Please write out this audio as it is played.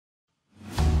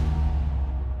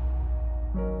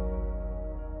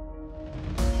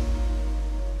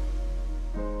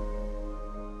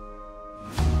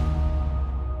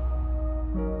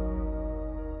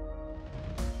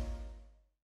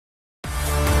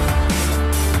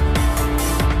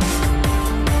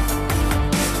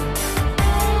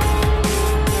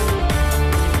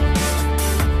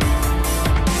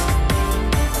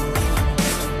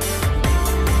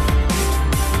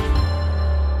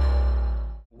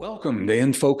Welcome to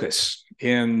InFocus.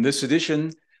 In this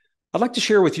edition, I'd like to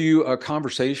share with you a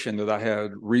conversation that I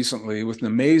had recently with an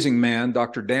amazing man,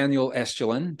 Dr. Daniel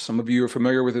Estulin. Some of you are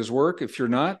familiar with his work. If you're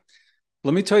not,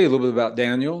 let me tell you a little bit about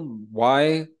Daniel,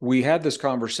 why we had this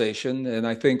conversation, and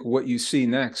I think what you see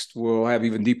next will have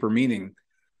even deeper meaning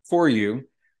for you.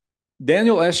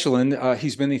 Daniel Estulin,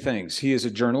 he's many things. He is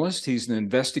a journalist. He's an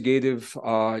investigative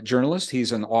journalist.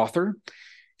 He's an author.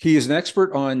 He is an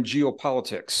expert on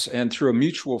geopolitics, and through a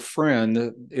mutual friend,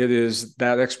 it is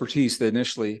that expertise that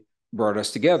initially brought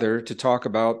us together to talk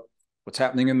about what's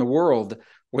happening in the world,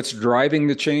 what's driving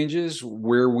the changes,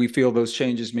 where we feel those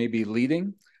changes may be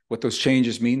leading, what those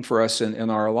changes mean for us in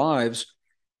our lives.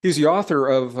 He's the author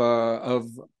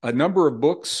of a number of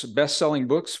books, best-selling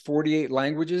books, 48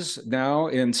 languages, now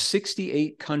in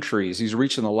 68 countries. He's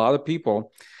reaching a lot of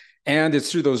people, and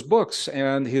it's through those books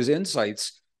and his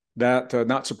insights that,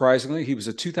 not surprisingly, he was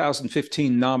a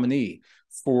 2015 nominee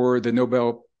for the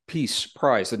Nobel Peace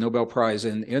Prize, the Nobel Prize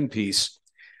in Peace.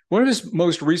 One of his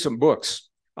most recent books,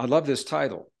 I love this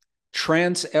title,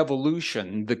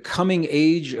 Trans-Evolution, The Coming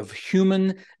Age of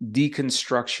Human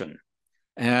Deconstruction.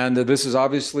 And this is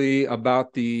obviously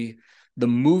about the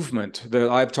movement that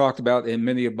I've talked about in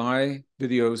many of my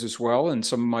videos as well, and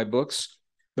some of my books,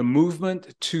 the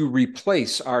movement to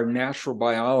replace our natural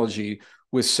biology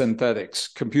with synthetics,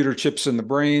 computer chips in the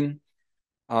brain,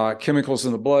 chemicals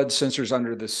in the blood, sensors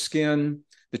under the skin.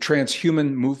 The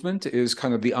transhuman movement is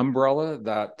kind of the umbrella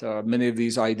that many of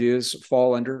these ideas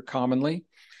fall under commonly.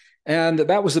 And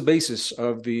that was the basis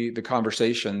of the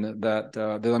conversation that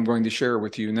I'm going to share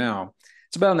with you now.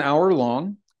 It's about an hour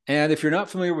long. And if you're not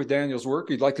familiar with Daniel's work,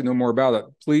 you'd like to know more about it,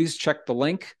 please check the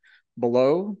link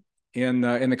below in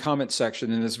the comment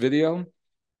section in this video.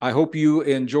 I hope you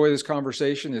enjoy this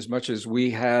conversation as much as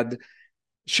we had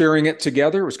sharing it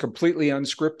together. It was completely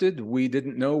unscripted. We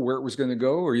didn't know where it was going to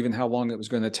go or even how long it was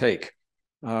going to take.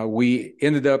 We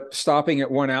ended up stopping at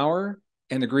 1 hour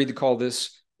and agreed to call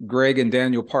this Gregg and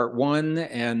Daniel Part 1,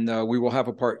 and we will have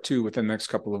a Part 2 within the next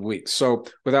couple of weeks. So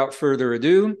without further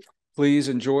ado, please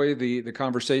enjoy the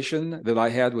conversation that I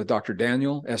had with Dr.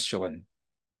 Daniel Estulin.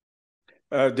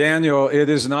 Daniel, it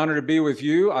is an honor to be with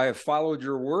you. I have followed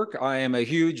your work. I am a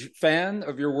huge fan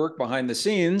of your work behind the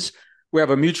scenes. We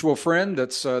have a mutual friend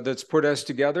that's put us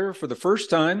together for the first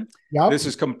time. Yep. This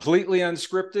is completely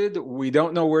unscripted. We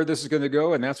don't know where this is going to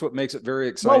go, and that's what makes it very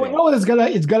exciting. Well, we know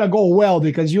it's gonna go well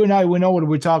because you and I, we know what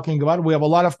we're talking about. We have a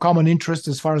lot of common interests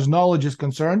as far as knowledge is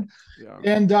concerned. Yeah.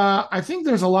 And I think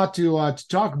there's a lot to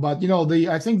talk about. You know,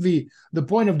 I think the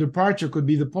point of departure could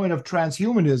be the point of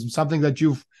transhumanism, something that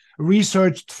you've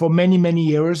researched for many, many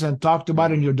years and talked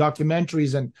about in your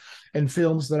documentaries and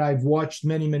films that I've watched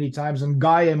many, many times, and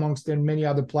Gaia amongst them, many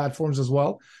other platforms as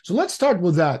well. So let's start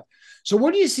with that. So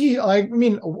what do you see,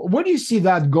 where do you see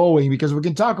that going? Because we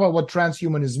can talk about what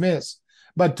transhumanism is,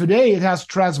 but today it has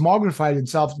transmogrified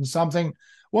itself into something,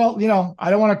 well, you know,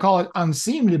 I don't want to call it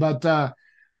unseemly, but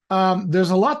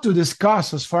there's a lot to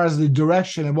discuss as far as the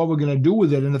direction and what we're going to do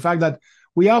with it, and the fact that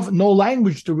we have no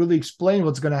language to really explain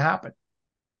what's going to happen.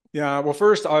 Yeah, well,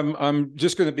 first, I'm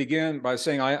just going to begin by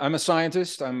saying I'm a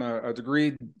scientist. I'm a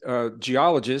degreed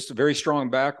geologist, a very strong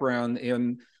background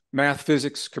in math,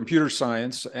 physics, computer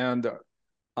science, and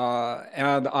I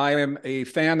am a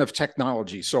fan of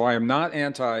technology. So I am not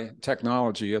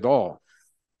anti-technology at all.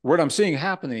 What I'm seeing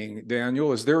happening,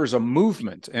 Daniel, is there is a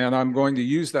movement, and I'm going to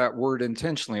use that word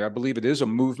intentionally. I believe it is a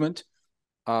movement.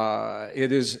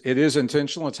 It is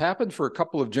intentional. It's happened for a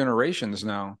couple of generations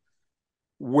now,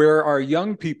 where our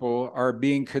young people are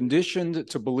being conditioned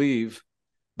to believe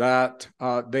that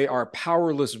they are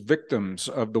powerless victims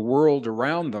of the world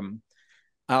around them,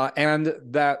 and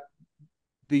that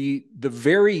the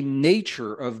very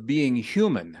nature of being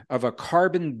human, of a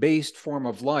carbon-based form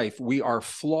of life, we are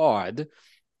flawed.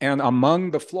 And among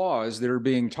the flaws that are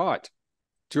being taught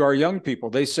to our young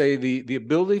people, they say the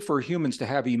ability for humans to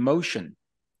have emotion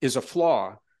is a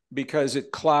flaw, because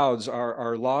it clouds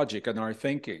our logic and our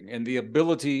thinking, and the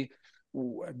ability,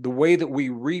 the way that we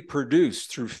reproduce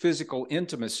through physical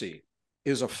intimacy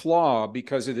is a flaw,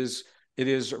 because it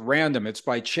is random. It's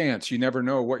by chance. You never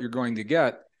know what you're going to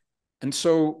get. And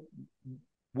so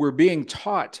we're being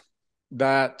taught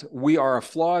that we are a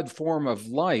flawed form of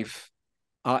life,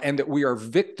 and that we are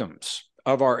victims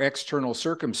of our external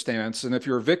circumstance. And if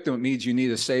you're a victim, it means you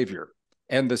need a savior.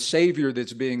 And the savior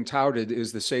that's being touted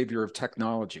is the savior of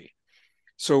technology.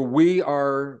 So we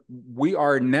are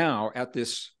now at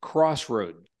this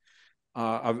crossroad,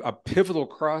 a pivotal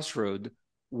crossroad,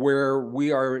 where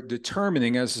we are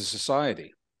determining as a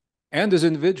society and as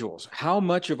individuals, how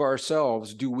much of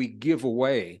ourselves do we give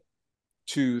away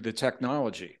to the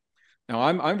technology? Now,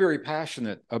 I'm very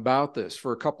passionate about this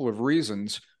for a couple of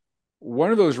reasons. One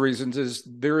of those reasons is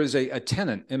there is a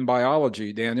tenet in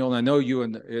biology, Daniel, and I know you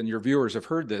and your viewers have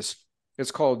heard this. It's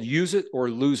called use it or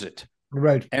lose it.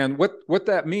 Right. And what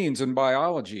that means in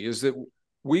biology is that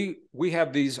we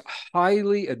have these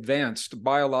highly advanced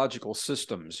biological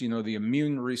systems, the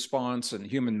immune response and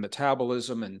human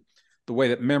metabolism and the way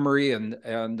that memory and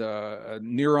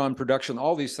neuron production,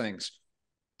 all these things,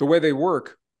 the way they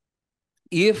work.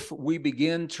 If we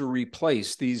begin to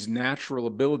replace these natural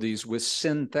abilities with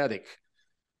synthetic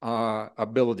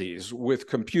abilities, with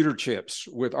computer chips,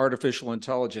 with artificial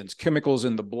intelligence, chemicals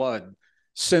in the blood,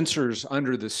 sensors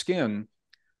under the skin,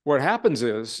 what happens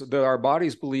is that our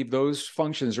bodies believe those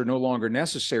functions are no longer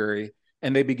necessary,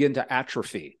 and they begin to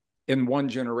atrophy in one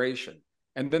generation.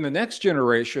 And then the next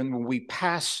generation, when we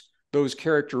pass those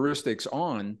characteristics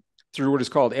on through what is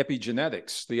called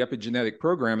epigenetics, the epigenetic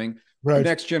programming, right, the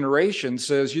next generation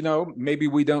says, maybe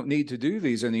we don't need to do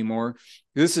these anymore.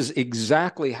 This is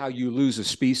exactly how you lose a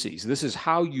species. This is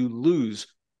how you lose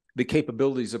the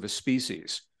capabilities of a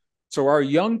species. So our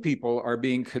young people are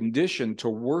being conditioned to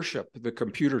worship the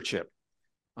computer chip.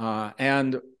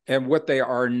 And what they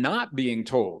are not being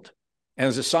told, and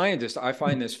as a scientist, I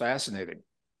find this fascinating,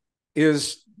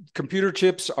 is computer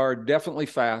chips are definitely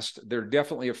fast. They're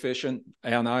definitely efficient.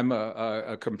 And I'm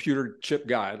a computer chip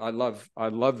guy. I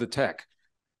love the tech.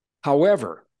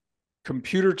 However,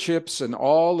 computer chips and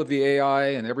all of the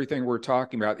AI and everything we're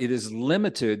talking about, it is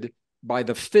limited by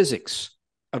the physics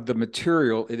of the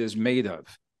material it is made of.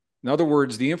 In other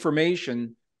words, the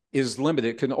information is limited.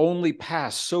 It can only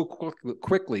pass so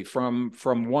quickly from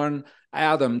one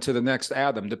atom to the next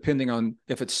atom, depending on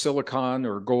if it's silicon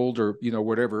or gold or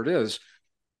whatever it is.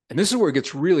 And this is where it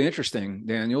gets really interesting,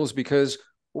 Daniel, is because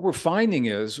what we're finding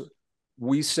is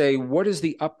we say, what is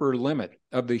the upper limit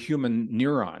of the human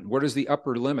neuron? What is the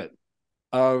upper limit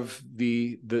of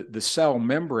the cell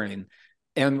membrane?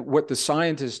 And what the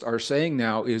scientists are saying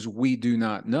now is we do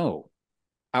not know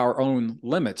our own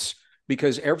limits,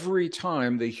 because every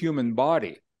time the human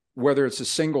body, whether it's a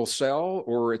single cell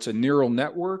or it's a neural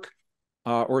network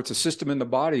or it's a system in the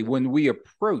body, when we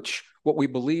approach what we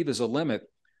believe is a limit,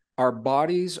 our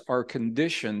bodies are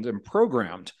conditioned and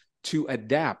programmed to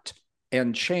adapt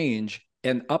and change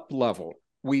and up-level.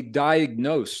 We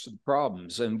diagnose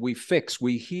problems and we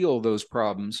heal those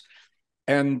problems.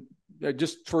 And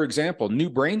just for example, new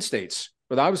brain states.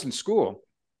 When I was in school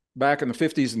back in the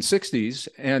 50s and 60s,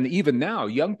 and even now,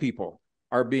 young people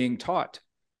are being taught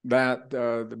that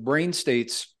the brain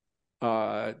states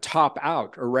top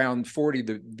out around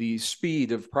 40. The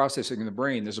speed of processing in the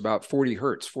brain is about 40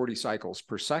 hertz, 40 cycles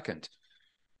per second.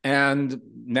 And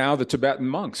now the Tibetan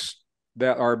monks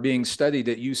that are being studied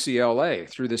at UCLA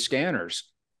through the scanners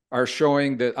are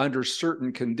showing that under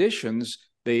certain conditions,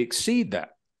 they exceed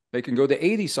that. They can go to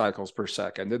 80 cycles per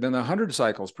second and then 100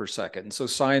 cycles per second. And so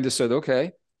scientists said,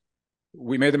 okay,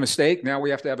 we made a mistake. Now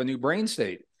we have to have a new brain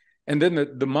state. And then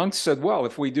the monks said, well,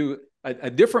 if we do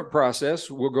a different process,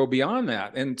 we'll go beyond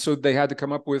that. And so they had to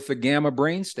come up with the gamma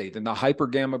brain state and the hyper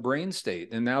gamma brain state.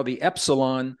 And now the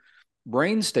epsilon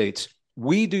brain states.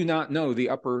 We do not know the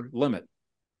upper limit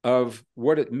of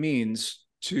what it means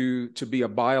to be a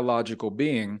biological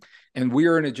being. And we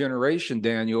are in a generation,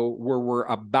 Daniel, where we're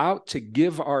about to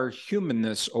give our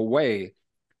humanness away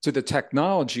to the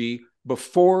technology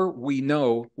before we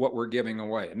know what we're giving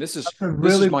away. And this is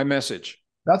my message.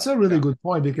 That's a really good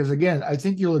point, because again, I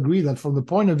think you'll agree that from the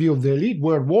point of view of the elite,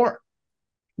 we're at war.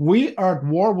 We are at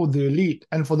war with the elite.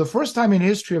 And for the first time in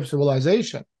history of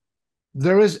civilization,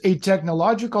 there is a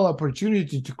technological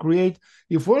opportunity to create,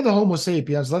 if we're the Homo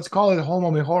sapiens, let's call it Homo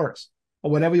mejores,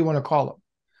 or whatever you want to call them.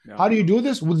 Yeah. How do you do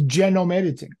this? With genome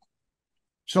editing.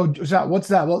 So what's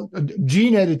that? Well,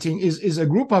 gene editing is a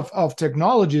group of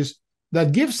technologies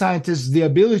that give scientists the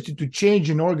ability to change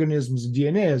an organism's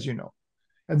DNA, as you know.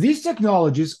 And these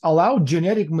technologies allow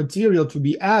genetic material to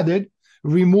be added,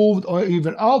 removed, or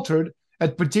even altered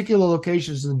at particular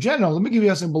locations in the genome. Let me give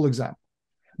you a simple example.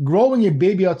 Growing a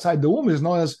baby outside the womb is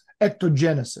known as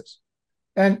ectogenesis.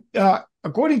 And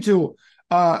according to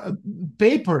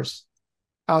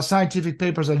scientific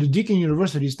papers at the Deakin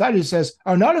University study, says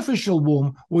an artificial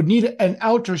womb would need an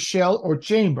outer shell or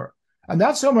chamber. And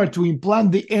that's somewhere to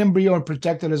implant the embryo and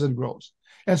protect it as it grows.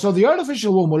 And so the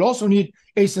artificial womb will also need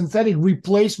a synthetic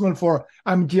replacement for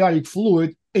amniotic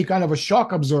fluid, a kind of a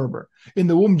shock absorber in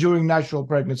the womb during natural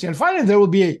pregnancy. And finally, there will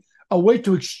be a way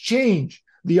to exchange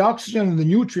the oxygen and the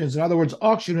nutrients. In other words,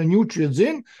 oxygen and nutrients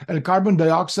in, and carbon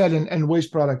dioxide and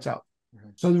waste products out. Mm-hmm.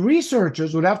 So the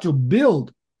researchers would have to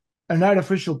build an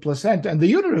artificial placenta. And the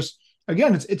uterus,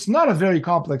 again, it's not a very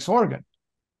complex organ.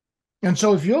 And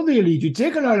so if you're the elite, you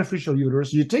take an artificial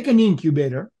uterus, you take an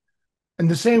incubator, in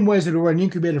the same way as it were an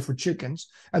incubator for chickens,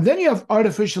 and then you have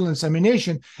artificial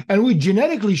insemination, and we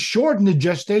genetically shorten the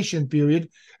gestation period,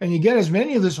 and you get as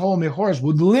many of this Homo horus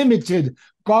with limited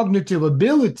cognitive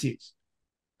abilities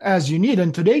as you need.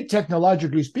 And today,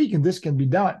 technologically speaking, this can be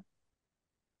done.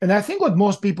 And I think what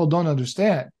most people don't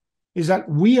understand is that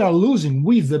we are losing,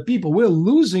 we the people, we're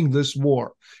losing this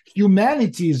war.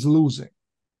 Humanity is losing.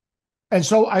 And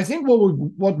so I think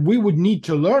what we would need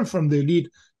to learn from the elite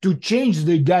to change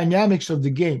the dynamics of the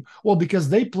game. Well, because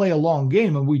they play a long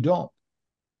game and we don't.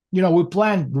 You know, we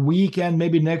plan the weekend,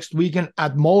 maybe next weekend.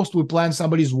 At most, we plan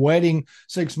somebody's wedding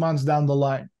 6 months down the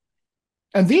line.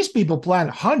 And these people plan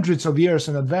hundreds of years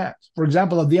in advance. For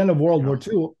example, at the end of World War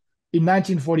II, in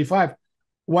 1945,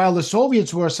 while the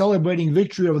Soviets were celebrating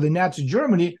victory over the Nazi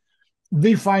Germany,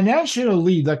 the financial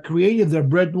elite that created their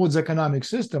Bretton Woods economic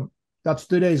system, that's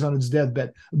today's on its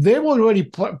deathbed, they were already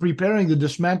preparing the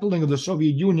dismantling of the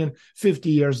Soviet Union 50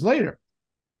 years later.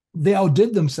 They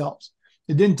outdid themselves.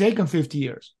 It didn't take them 50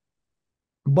 years,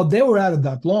 but they were at it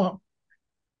that long.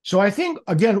 So I think,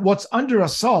 again, what's under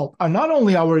assault are not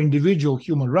only our individual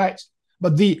human rights,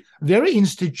 but the very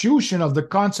institution of the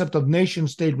concept of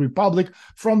nation-state republic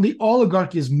from the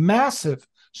oligarchy's massive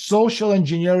social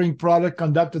engineering product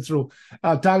conducted through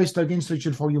Tavistock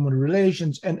Institute for Human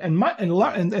Relations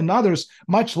and others,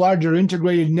 much larger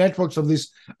integrated networks of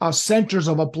these centers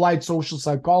of applied social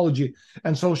psychology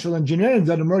and social engineering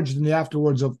that emerged in the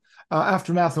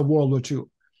aftermath of World War II.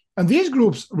 And these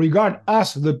groups regard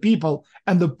us, the people,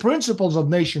 and the principles of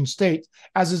nation state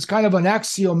as it's kind of an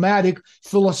axiomatic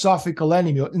philosophical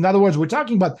enemy. In other words, we're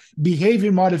talking about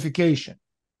behavior modification.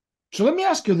 So let me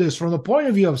ask you this, from the point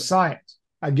of view of science.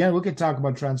 Again, we could talk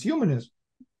about transhumanism.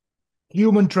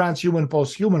 Human, transhuman,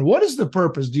 posthuman. What is the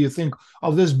purpose, do you think,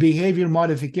 of this behavior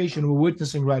modification we're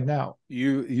witnessing right now?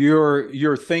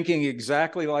 You're thinking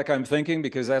exactly like I'm thinking,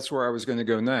 because that's where I was going to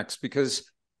go next.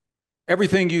 Because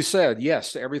everything you said,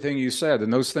 yes, everything you said,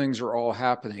 and those things are all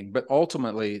happening. But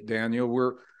ultimately, Daniel,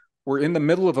 we're in the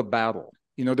middle of a battle.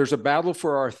 You know, there's a battle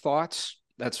for our thoughts.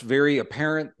 That's very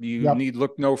apparent. You need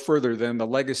look no further than the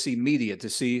legacy media to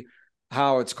see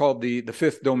how it's called the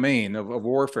fifth domain of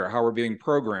warfare, how we're being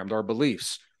programmed, our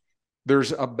beliefs.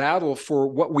 There's a battle for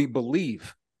what we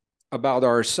believe about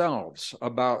ourselves,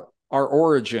 about our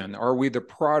origin. Are we the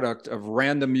product of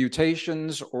random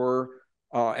mutations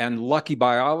and lucky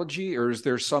biology, or is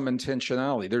there some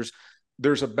intentionality?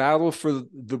 There's a battle for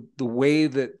the way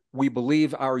that we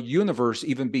believe our universe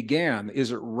even began.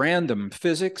 Is it random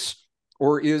physics,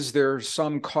 or is there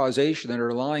some causation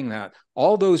underlying that?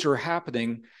 All those are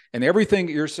happening, and everything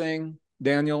that you're saying,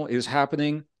 Daniel, is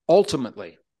happening.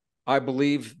 Ultimately, I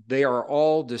believe they are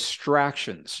all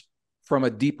distractions from a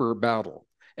deeper battle,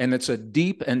 and it's a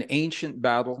deep and ancient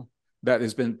battle that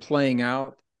has been playing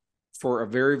out for a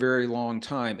very, very long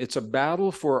time. It's a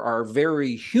battle for our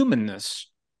very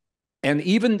humanness, and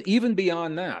even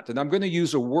beyond that. And I'm going to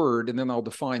use a word, and then I'll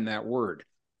define that word.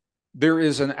 There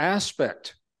is an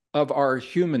aspect of our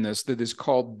humanness that is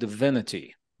called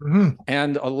divinity.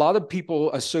 And a lot of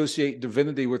people associate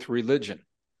divinity with religion.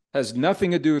 It has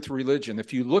nothing to do with religion.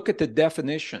 If you look at the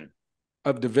definition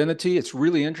of divinity, it's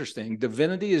really interesting.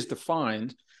 Divinity is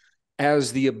defined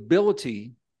as the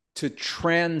ability to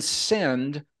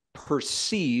transcend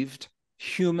perceived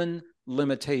human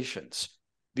limitations,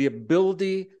 the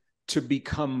ability to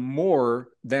become more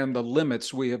than the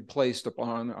limits we have placed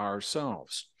upon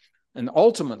ourselves. And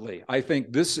ultimately, I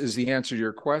think this is the answer to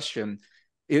your question.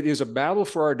 It is a battle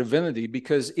for our divinity,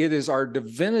 because it is our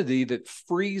divinity that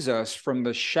frees us from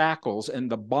the shackles and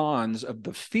the bonds of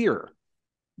the fear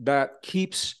that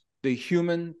keeps the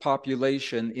human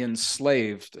population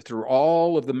enslaved through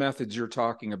all of the methods you're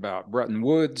talking about, Bretton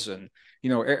Woods and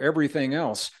everything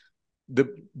else. The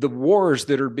wars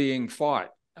that are being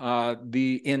fought,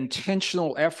 the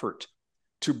intentional effort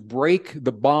to break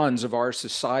the bonds of our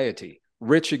society,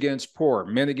 rich against poor,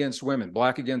 men against women,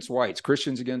 black against whites,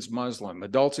 Christians against Muslim,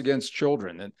 adults against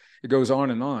children, and it goes on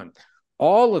and on.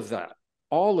 All of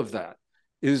that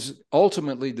is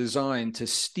ultimately designed to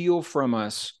steal from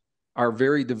us our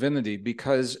very divinity,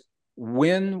 because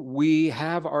when we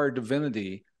have our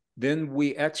divinity, then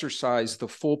we exercise the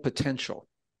full potential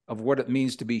of what it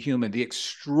means to be human, the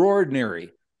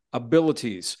extraordinary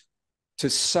abilities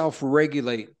to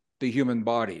self-regulate the human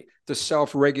body, to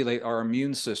self-regulate our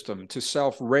immune system, to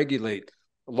self-regulate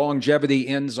longevity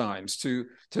enzymes, to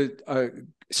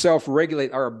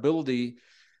self-regulate our ability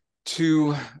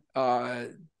to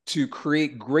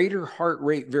create greater heart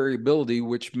rate variability,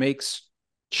 which makes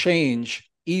change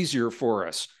easier for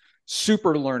us.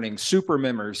 super learning, super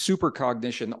memory, super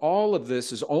cognition. All of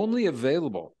this is only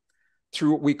available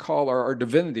through what we call our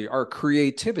divinity, our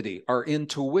creativity, our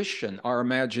intuition, our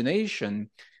imagination.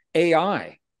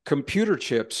 AI, computer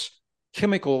chips,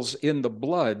 chemicals in the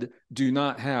blood do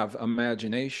not have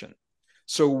imagination.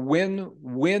 So when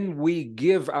we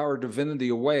give our divinity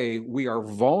away, we are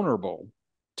vulnerable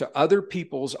to other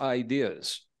people's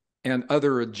ideas and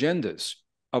other agendas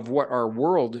of what our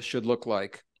world should look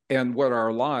like and what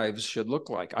our lives should look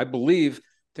like. I believe,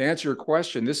 to answer your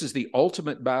question, this is the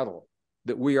ultimate battle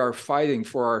that we are fighting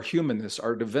for our humanness,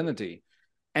 our divinity.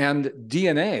 And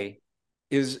DNA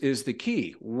is the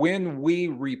key. When we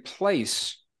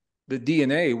replace the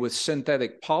DNA with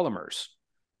synthetic polymers,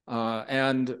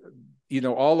 and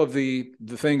all of the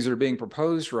things that are being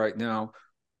proposed right now,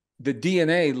 the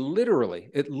DNA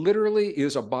literally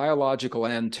is a biological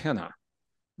antenna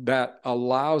that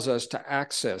allows us to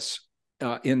access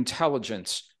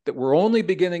intelligence that we're only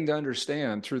beginning to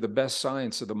understand through the best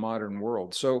science of the modern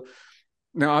world. So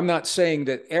now I'm not saying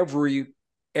that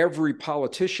every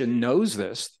politician knows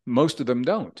this. Most of them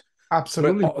don't.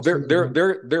 Absolutely.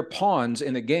 But they're pawns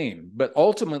in a game. But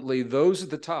ultimately, those at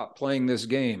the top playing this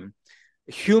game,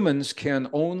 humans can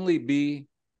only be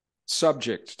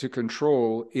subject to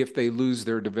control if they lose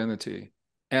their divinity.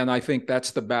 And I think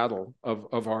that's the battle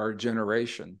of our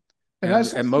generation.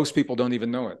 And most people don't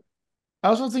even know it. I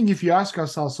also think if you ask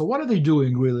ourselves, so what are they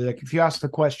doing really? Like if you ask the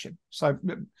question of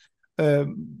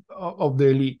the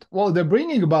elite, well, they're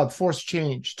bringing about forced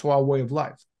change to our way of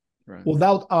life. Right.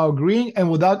 Without our agreeing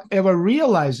and without ever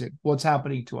realizing what's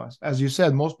happening to us. As you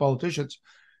said, most politicians,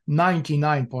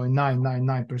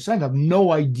 99.999% have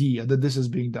no idea that this is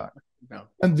being done. No.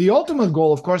 And the ultimate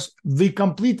goal, of course, the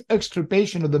complete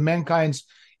extirpation of the mankind's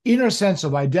inner sense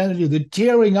of identity, the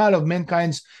tearing out of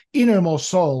mankind's innermost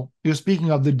soul. You're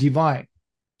speaking of the divine.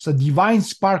 It's a divine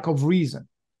spark of reason.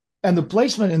 And the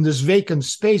placement in this vacant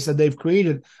space that they've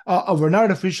created of an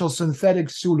artificial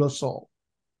synthetic pseudo-soul.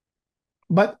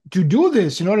 But to do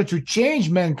this, in order to change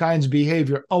mankind's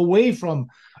behavior away from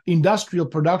industrial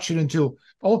production into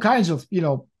all kinds of,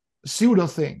 pseudo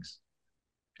things,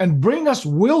 and bring us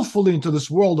willfully into this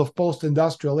world of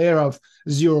post-industrial era of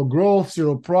zero growth,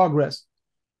 zero progress,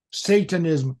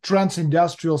 Satanism,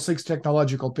 trans-industrial sixth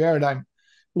technological paradigm,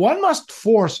 one must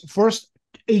force first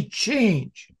a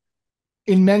change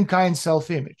in mankind's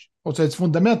self-image. Also, it's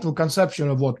fundamental conception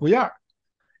of what we are.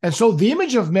 And so the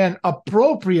image of man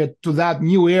appropriate to that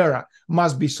new era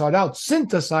must be sought out,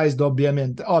 synthesized,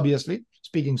 obviously,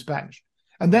 speaking Spanish,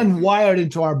 and then wired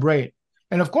into our brain.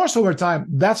 And of course, over time,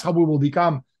 that's how we will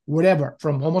become whatever,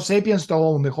 from Homo sapiens to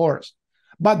Homo mejores.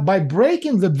 But by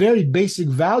breaking the very basic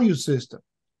value system,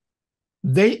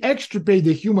 they extirpate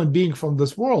the human being from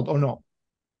this world, or no?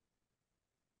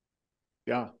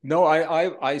 Yeah, no,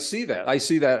 I see that. I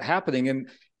see that happening.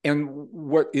 And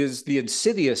what is the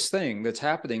insidious thing that's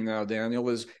happening now, Daniel,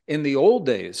 is in the old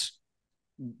days,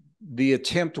 the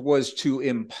attempt was to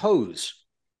impose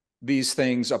these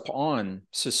things upon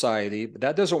society. But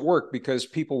that doesn't work because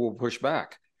people will push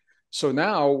back. So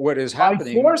now what is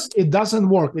happening... By force, it doesn't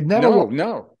work. It never works.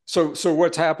 No. So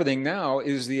what's happening now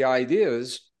is the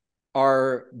ideas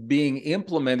are being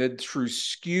implemented through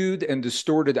skewed and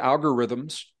distorted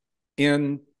algorithms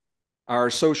in our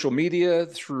social media,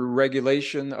 through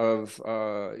regulation of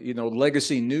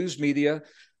legacy news media,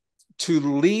 to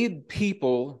lead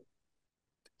people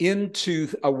into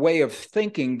a way of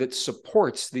thinking that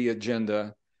supports the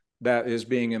agenda that is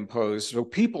being imposed. So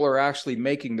people are actually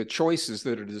making the choices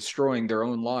that are destroying their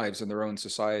own lives and their own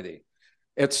society.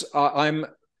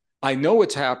 I know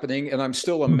it's happening, and I'm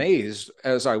still amazed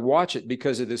as I watch it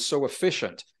because it is so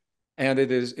efficient. And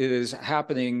it is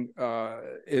happening.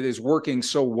 It is working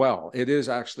so well. It is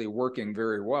actually working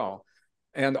very well.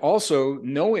 And also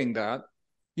knowing that,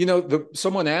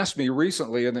 someone asked me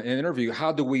recently in an interview,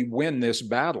 how do we win this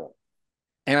battle?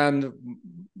 And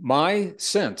my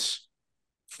sense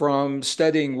from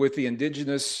studying with the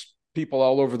indigenous people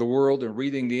all over the world and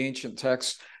reading the ancient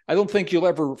texts, I don't think you'll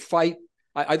ever fight.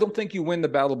 I don't think you win the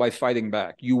battle by fighting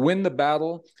back. You win the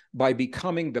battle by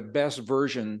becoming the best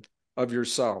version of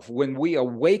yourself. When we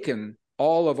awaken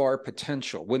all of our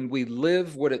potential, when we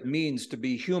live what it means to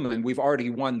be human, we've already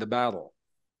won the battle.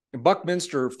 And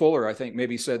Buckminster Fuller, I think,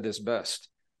 maybe said this best.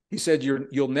 He said,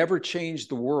 you'll never change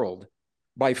the world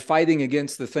by fighting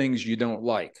against the things you don't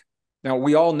like. Now,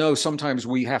 we all know sometimes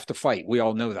we have to fight. We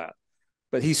all know that.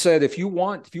 But he said, if you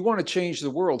want to change the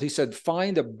world, he said,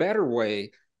 find a better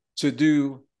way to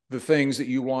do the things that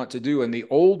you want to do, and the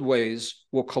old ways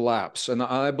will collapse. And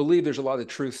I believe there's a lot of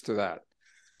truth to that.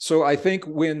 So I think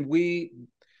when we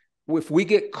if we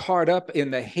get caught up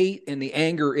in the hate and the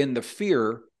anger and the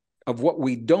fear of what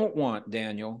we don't want,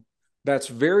 Daniel, that's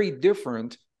very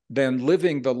different than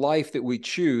living the life that we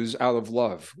choose out of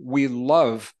love. We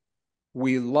love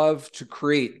to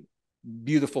create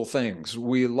beautiful things.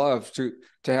 We love to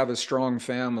have a strong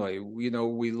family. We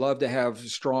love to have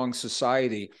strong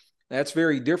society. That's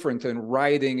very different than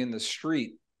rioting in the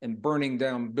street and burning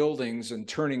down buildings and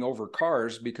turning over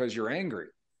cars because you're angry.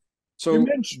 So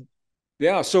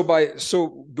yeah, so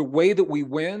the way that we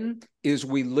win is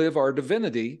we live our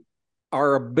divinity,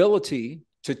 our ability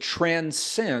to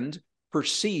transcend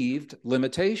perceived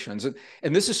limitations.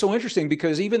 And this is so interesting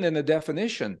because even in the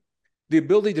definition, the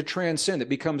ability to transcend,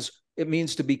 it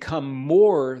means to become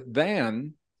more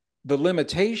than the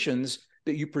limitations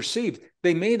that you perceive.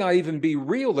 They may not even be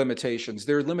real limitations.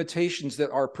 They're limitations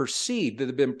that are perceived, that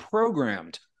have been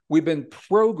programmed. We've been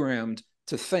programmed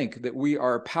to think that we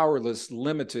are powerless,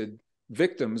 limited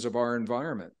victims of our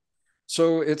environment.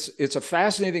 So it's a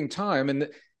fascinating time. And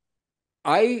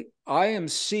I am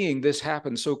seeing this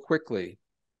happen so quickly,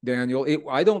 Daniel.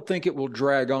 I don't think it will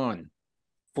drag on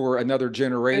for another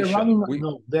generation.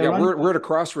 We're at a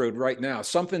crossroad right now.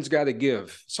 Something's got to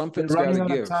give. Something's got to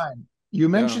give. Time. You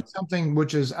mentioned something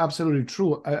which is absolutely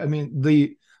true. I mean,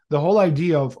 the whole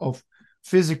idea of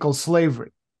physical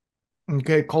slavery,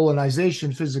 okay,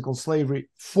 colonization, physical slavery,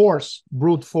 force,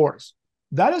 brute force,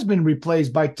 that has been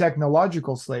replaced by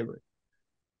technological slavery.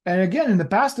 And again, in the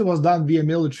past, it was done via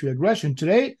military aggression.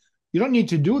 Today, you don't need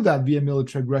to do that via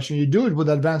military aggression. You do it with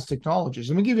advanced technologies.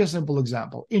 Let me give you a simple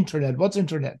example. Internet. What's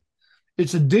internet?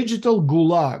 It's a digital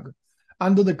gulag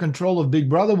under the control of Big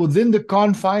Brother within the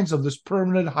confines of this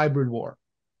permanent hybrid war.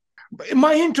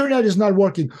 My internet is not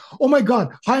working. Oh my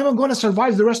God, how am I going to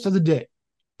survive the rest of the day?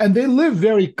 And they live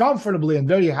very comfortably and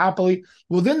very happily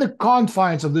within the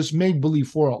confines of this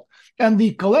make-believe world. And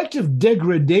the collective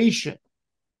degradation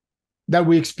that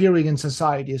we experience in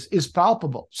society is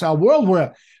palpable. So a world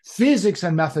where physics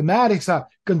and mathematics are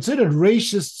considered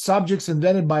racist subjects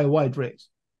invented by a white race.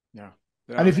 Yeah.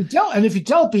 And if you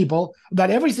tell people that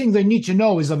everything they need to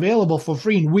know is available for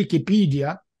free in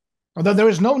Wikipedia, or that there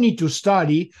is no need to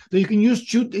study, that you can use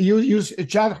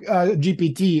chat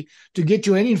GPT to get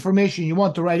you any information you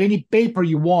want, to write any paper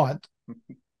you want,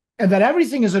 and that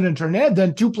everything is on internet,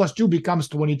 then 2 + 2 becomes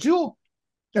 22.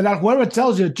 And that whoever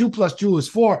tells you 2 + 2 is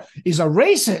 4 is a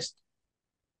racist.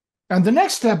 And the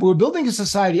next step, we're building a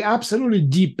society absolutely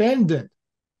dependent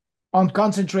on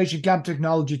concentration camp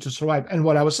technology to survive. And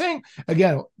what I was saying,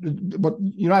 again, what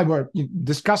you and I were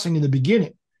discussing in the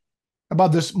beginning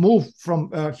about this move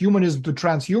from humanism to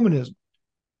transhumanism,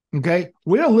 okay?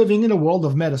 We're living in a world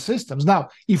of meta-systems. Now,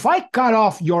 if I cut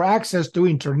off your access to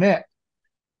internet,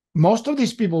 most of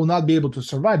these people will not be able to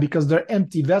survive because they're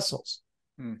empty vessels.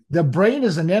 The brain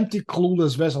is an empty,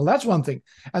 clueless vessel. That's one thing.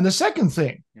 And the second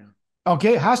thing,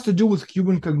 okay, has to do with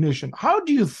human cognition. How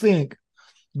do you think,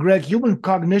 Greg, human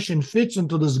cognition fits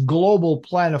into this global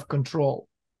plan of control?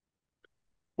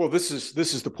 Well, this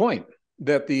is the point,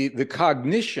 that the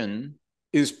cognition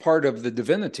is part of the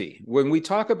divinity. When we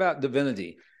talk about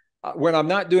divinity, when I'm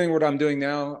not doing what I'm doing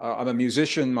now, I'm a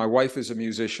musician. My wife is a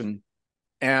musician,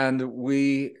 and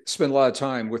we spend a lot of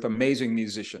time with amazing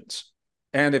musicians.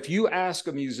 And if you ask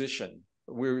a musician,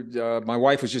 my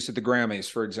wife was just at the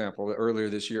Grammys, for example, earlier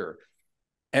this year,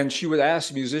 and she would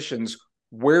ask musicians,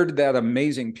 where did that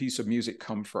amazing piece of music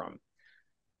come from?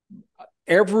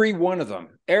 Every one of them,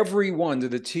 every one to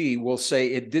the T, will say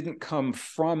it didn't come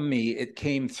from me, it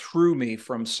came through me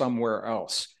from somewhere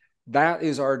else. That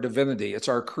is our divinity. It's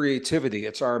our creativity.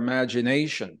 It's our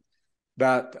imagination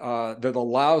that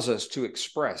allows us to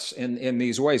express in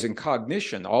these ways. And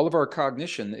cognition, all of our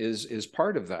cognition is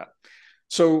part of that.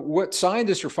 So what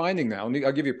scientists are finding now,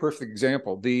 I'll give you a perfect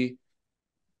example.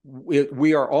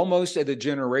 We are almost at a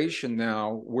generation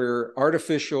now where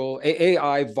artificial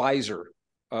AI visor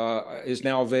is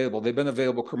now available. They've been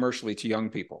available commercially to young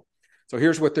people. So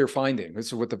here's what they're finding. This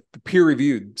is what the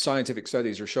peer-reviewed scientific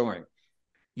studies are showing.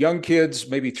 Young kids,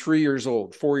 maybe 3 years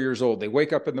old, 4 years old, they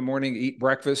wake up in the morning, eat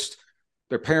breakfast.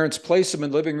 Their parents place them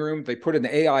in the living room. They put an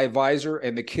AI visor,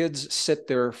 and the kids sit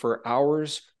there for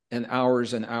hours and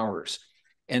hours and hours.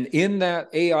 And in that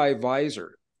AI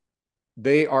visor,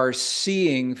 they are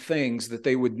seeing things that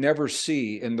they would never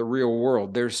see in the real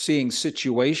world. They're seeing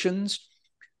situations.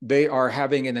 They are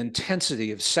having an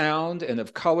intensity of sound and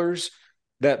of colors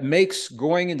that makes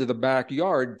going into the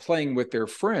backyard playing with their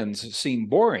friends seem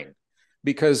boring,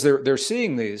 because they're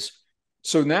seeing these.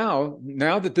 So now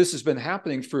that this has been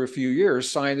happening for a few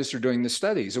years, scientists are doing the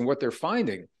studies, and what they're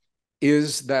finding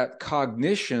is that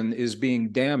cognition is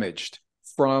being damaged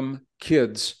from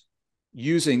kids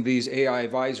using these AI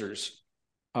advisors,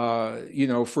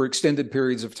 for extended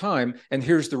periods of time. And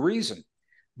here's the reason: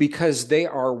 because they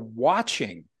are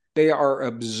watching, they are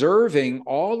observing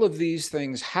all of these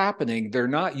things happening. They're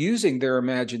not using their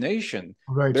imagination.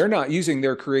 Right. They're not using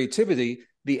their creativity.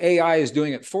 The AI is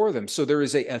doing it for them. So there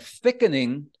is a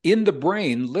thickening in the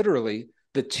brain, literally.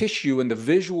 The tissue and the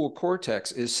visual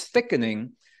cortex is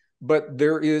thickening, but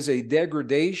there is a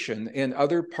degradation in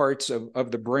other parts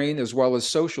of the brain, as well as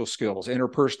social skills,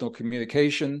 interpersonal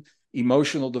communication,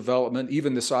 emotional development,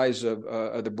 even the size of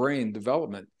the brain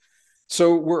development.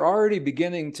 So we're already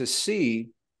beginning to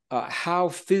see how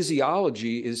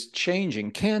physiology is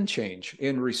changing, can change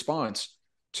in response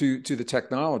to the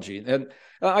technology. And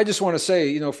I just want to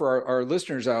say, for our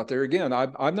listeners out there, again,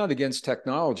 I'm not against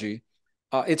technology.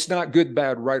 It's not good,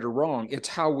 bad, right, or wrong. It's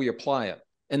how we apply it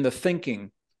and the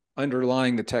thinking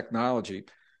underlying the technology.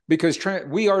 Because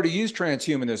we already use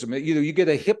transhumanism. You get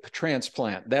a hip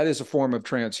transplant. That is a form of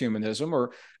transhumanism,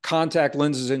 or contact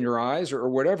lenses in your eyes, or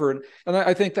whatever. And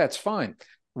I think that's fine.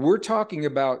 We're talking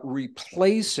about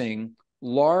replacing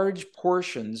large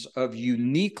portions of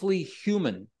uniquely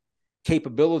human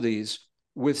capabilities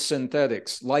with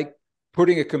synthetics, like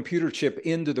putting a computer chip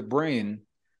into the brain,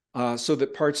 so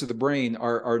that parts of the brain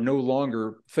are no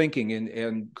longer thinking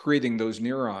and creating those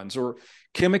neurons, or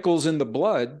chemicals in the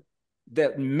blood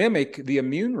that mimic the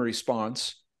immune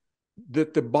response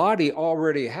that the body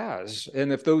already has.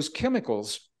 And if those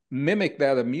chemicals mimic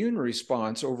that immune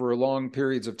response over long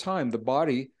periods of time, the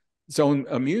body's own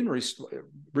immune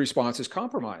response is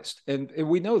compromised. And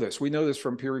we know this. We know this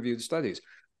from peer-reviewed studies.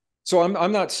 So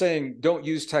I'm not saying don't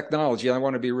use technology. I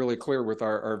want to be really clear with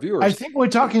our viewers. I think we're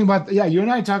talking about, you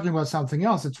and I are talking about something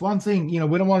else. It's one thing, we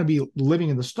don't want to be living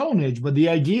in the Stone Age, but the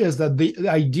idea is that the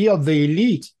idea of the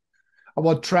elite, of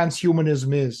what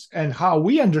transhumanism is and how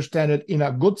we understand it in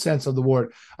a good sense of the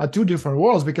word, are two different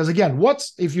worlds. Because again,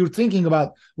 if you're thinking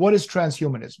about what is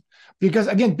transhumanism? Because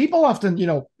again, people often,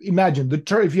 imagine the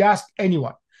term, if you ask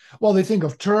anyone, well, they think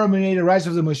of Terminator, Rise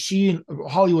of the Machine,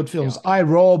 Hollywood films, I,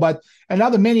 Robot, and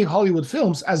other many Hollywood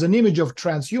films as an image of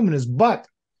transhumanism. But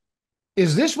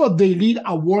is this what the elite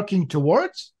are working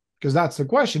towards? Because that's the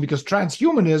question. Because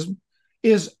transhumanism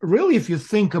is really, if you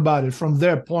think about it from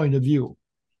their point of view,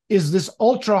 is this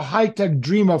ultra high-tech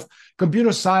dream of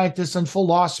computer scientists and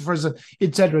philosophers,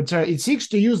 et cetera, et cetera. It seeks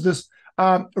to use this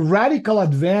radical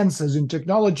advances in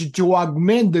technology to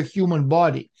augment the human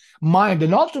body, mind,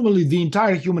 and ultimately the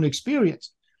entire human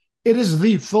experience. It is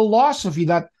the philosophy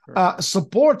that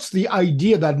supports the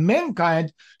idea that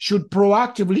mankind should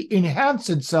proactively enhance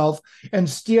itself and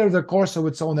steer the course of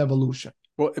its own evolution.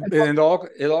 Well, and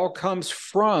it all comes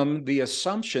from the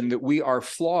assumption that we are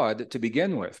flawed to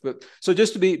begin with. But so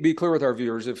just to be clear with our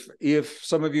viewers, if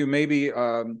some of you maybe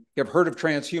have heard of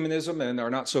transhumanism and are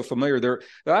not so familiar, there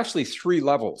are actually 3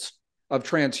 levels of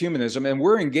transhumanism, and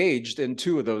we're engaged in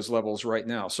 2 of those levels right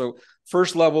now. So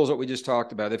first level is what we just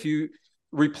talked about. If you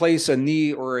replace a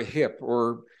knee or a hip,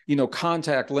 or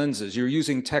contact lenses, you're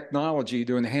using technology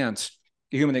to enhance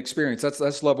the human experience.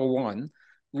 That's level 1.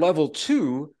 Level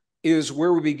 2 is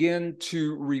where we begin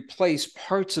to replace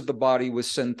parts of the body with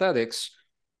synthetics.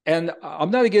 And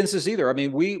I'm not against this either. I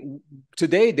mean,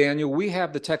 today, Daniel, we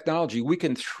have the technology. We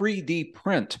can 3D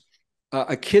print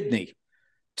a kidney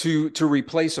to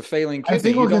replace a failing kidney. I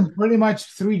think we can pretty much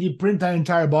 3D print our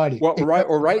entire body. Well,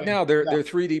 right now they're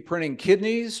 3D printing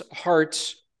kidneys,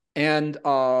 hearts, and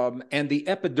the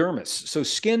epidermis, so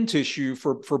skin tissue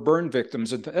for burn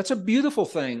victims. And that's a beautiful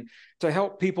thing to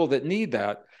help people that need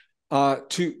that.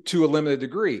 To a limited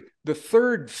degree. The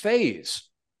third phase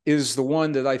is the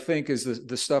one that I think is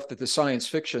the stuff that the science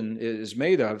fiction is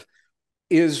made of,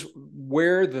 is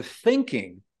where the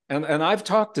thinking, and I've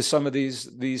talked to some of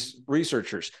these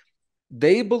researchers,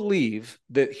 they believe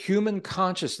that human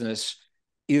consciousness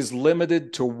is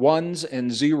limited to ones and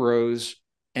zeros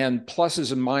and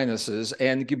pluses and minuses,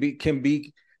 and can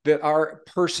be that our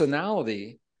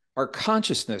personality, our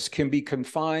consciousness, can be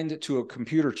confined to a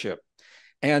computer chip.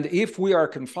 And if we are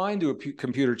confined to a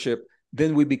computer chip,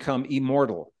 then we become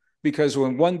immortal. Because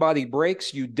when one body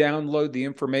breaks, you download the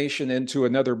information into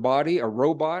another body, a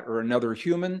robot or another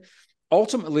human.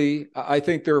 Ultimately, I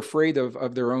think they're afraid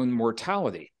of their own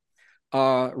mortality.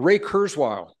 Ray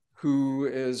Kurzweil, who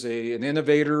is an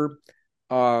innovator,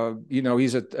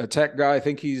 he's a tech guy. I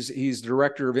think he's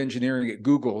director of engineering at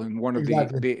Google in one of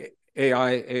the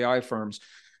AI firms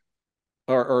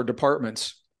or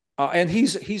departments. And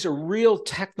he's a real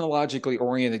technologically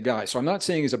oriented guy. So I'm not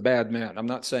saying he's a bad man. I'm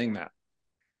not saying that.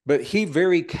 But he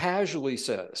very casually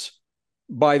says,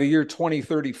 by the year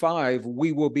 2035,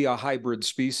 we will be a hybrid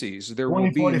species. There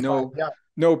will be no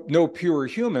no pure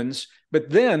humans. But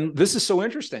then this is so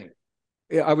interesting.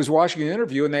 I was watching an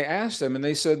interview and they asked them and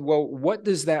they said, well, what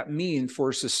does that mean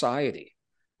for society?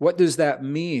 What does that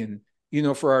mean,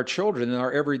 for our children in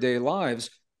our everyday lives?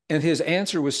 And his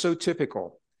answer was so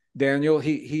typical. Daniel,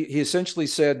 he essentially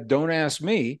said, don't ask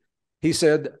me. He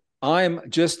said, I'm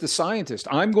just the scientist.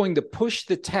 I'm going to push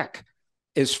the tech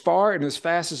as far and as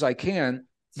fast as I can.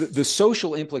 The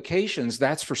social implications,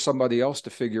 that's for somebody else to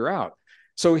figure out.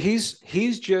 So he's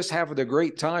just having a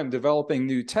great time developing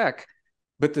new tech,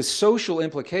 but the social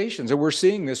implications, and we're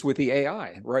seeing this with the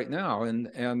AI right now and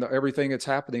everything that's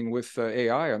happening with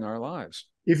AI in our lives.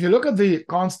 If you look at the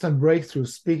constant breakthroughs,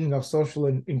 speaking of social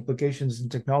implications in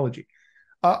technology,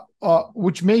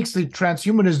 which makes the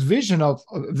transhumanist vision of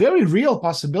a very real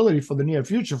possibility for the near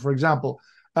future. For example,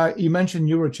 you mentioned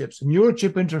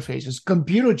neurochip interfaces,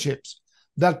 computer chips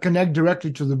that connect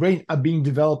directly to the brain are being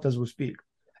developed as we speak.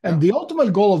 And the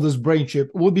ultimate goal of this brain chip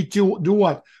would be to do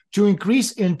what? To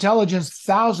increase intelligence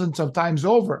thousands of times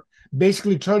over,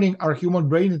 basically turning our human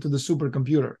brain into the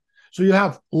supercomputer. So you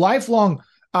have lifelong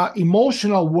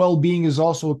emotional well-being is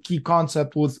also a key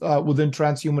concept within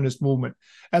transhumanist movement.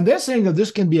 And they're saying that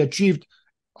this can be achieved,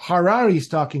 Harari is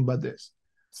talking about this,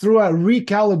 through a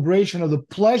recalibration of the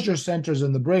pleasure centers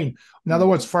in the brain. In other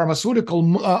words, pharmaceutical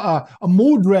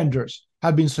mood renders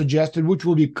have been suggested, which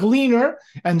will be cleaner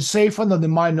and safer than the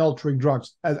mind-altering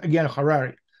drugs, again,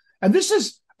 Harari. And this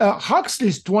is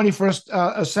Huxley's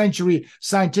 21st century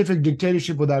scientific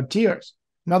dictatorship without tears.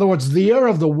 In other words, the era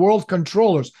of the world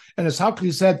controllers. And as Huxley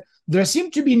said, there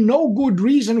seemed to be no good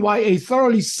reason why a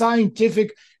thoroughly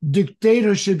scientific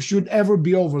dictatorship should ever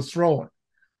be overthrown.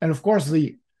 And of course,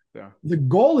 the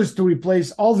goal is to replace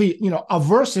all the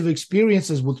aversive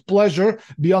experiences with pleasure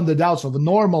beyond the doubts of a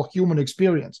normal human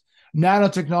experience.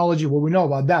 Nanotechnology, what we know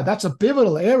about that, that's a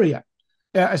pivotal area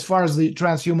as far as the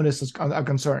transhumanists are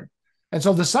concerned. And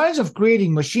so the science of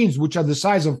creating machines, which are the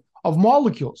size of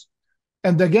molecules,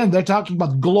 and again, they're talking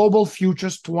about Global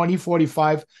Futures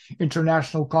 2045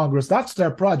 International Congress. That's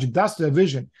their project. That's their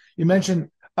vision. You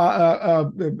mentioned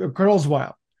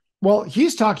Kurzweil. Well,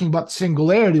 he's talking about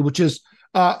singularity, which is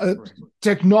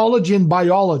technology and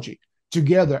biology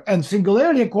together. And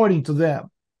singularity, according to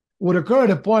them, would occur at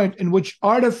a point in which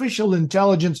artificial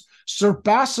intelligence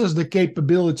surpasses the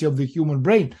capability of the human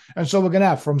brain. And so we're going to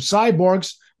have from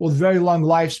cyborgs with very long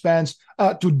lifespans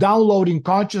to downloading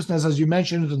consciousness, as you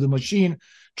mentioned, into the machine.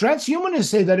 Transhumanists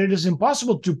say that it is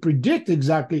impossible to predict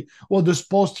exactly what this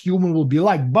post-human will be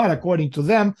like, but according to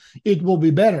them, it will be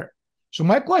better. So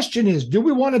my question is, do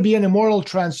we want to be an immortal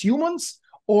transhumans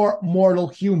or mortal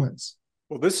humans?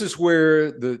 Well, this is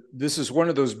where this is one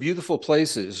of those beautiful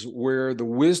places where the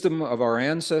wisdom of our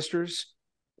ancestors,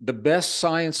 the best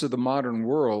science of the modern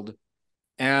world,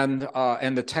 and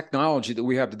the technology that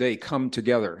we have today come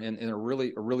together in a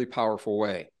really powerful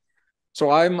way. So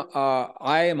I am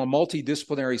a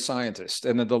multidisciplinary scientist,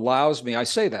 and it allows me, I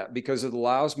say that because it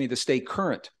allows me to stay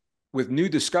current with new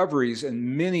discoveries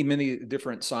in many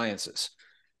different sciences.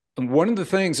 And one of the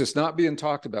things that's not being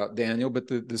talked about, Daniel, but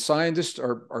the scientists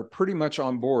are pretty much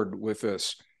on board with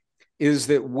this, is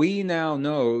that we now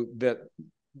know that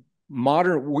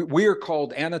we are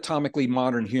called anatomically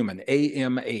modern human,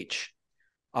 AMH.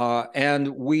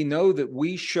 And we know that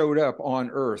we showed up on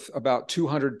Earth about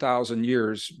 200,000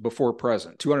 years before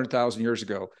present, 200,000 years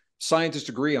ago. Scientists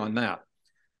agree on that.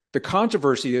 The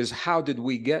controversy is, how did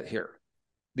we get here?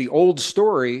 The old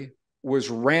story was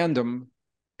random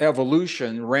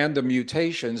evolution, random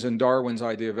mutations, and Darwin's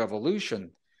idea of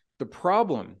evolution. The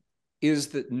problem is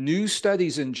that new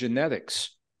studies in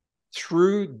genetics,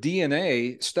 through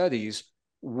DNA studies,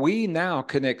 we now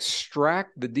can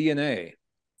extract the DNA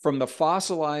from the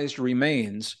fossilized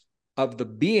remains of the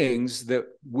beings that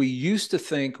we used to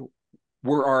think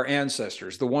were our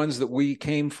ancestors, the ones that we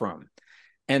came from.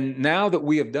 And now that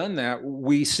we have done that,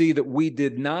 we see that we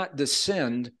did not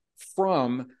descend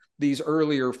from these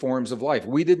earlier forms of life.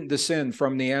 We didn't descend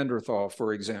from Neanderthal,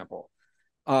 for example.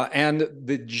 And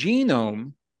the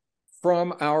genome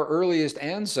from our earliest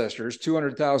ancestors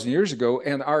 200,000 years ago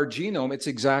and our genome, it's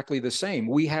exactly the same.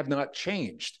 We have not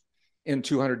changed in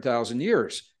 200,000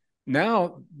 years.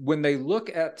 Now, when they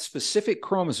look at specific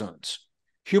chromosomes,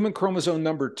 human chromosome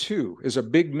number 2 is a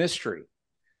big mystery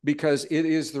because it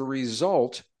is the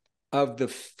result of the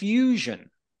fusion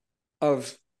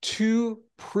of two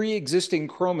pre-existing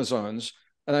chromosomes.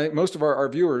 And most of our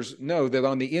viewers know that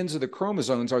on the ends of the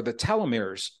chromosomes are the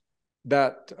telomeres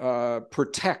that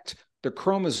protect the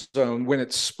chromosome when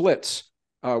it splits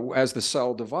as the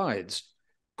cell divides.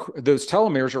 Those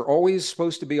telomeres are always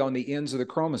supposed to be on the ends of the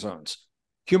chromosomes.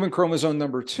 Human chromosome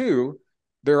number 2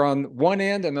 They're on one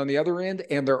end and on the other end,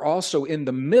 and they're also in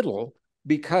the middle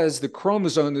because the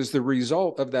chromosome is the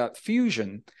result of that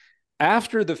fusion.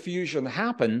 After the fusion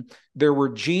happened, there were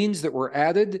genes that were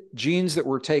added, genes that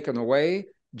were taken away,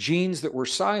 genes that were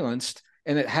silenced,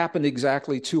 and it happened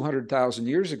exactly 200,000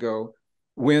 years ago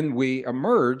when we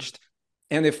emerged.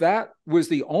 And if that was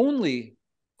the only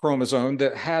chromosome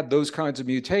that had those kinds of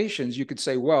mutations, you could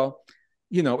say, well,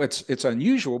 you know, it's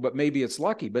unusual, but maybe it's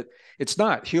lucky. But it's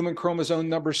not. Human chromosome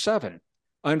number 7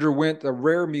 underwent a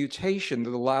rare mutation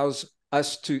that allows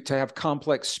us to have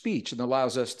complex speech and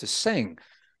allows us to sing,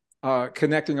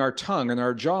 connecting our tongue and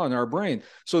our jaw and our brain.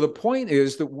 So the point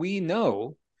is that we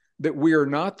know that we are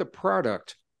not the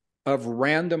product of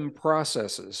random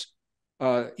processes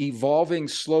evolving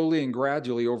slowly and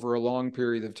gradually over a long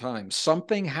period of time.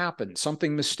 Something happened,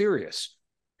 something mysterious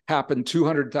happened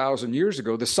 200,000 years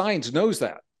ago. The science knows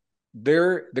that.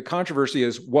 The controversy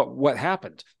is what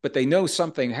happened, but they know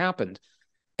something happened.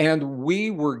 And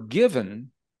we were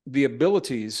given the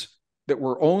abilities that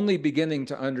we're only beginning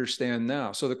to understand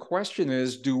now. So the question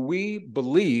is, do we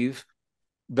believe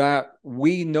that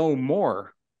we know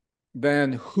more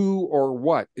than who or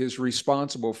what is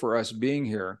responsible for us being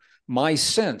here? My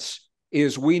sense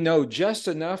is we know just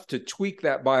enough to tweak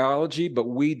that biology, but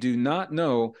we do not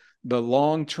know the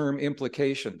long-term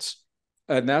implications.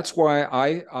 And that's why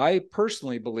I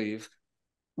personally believe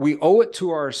we owe it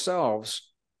to ourselves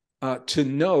to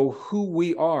know who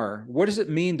we are. What does it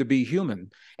mean to be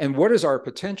human? And what is our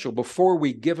potential before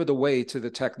we give it away to the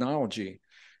technology?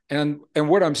 And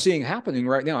what I'm seeing happening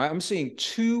right now, I'm seeing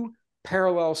two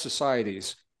parallel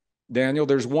societies. Daniel,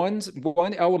 there's one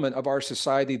element of our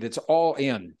society that's all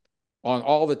in on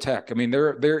all the tech. I mean,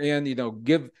 they're in, you know,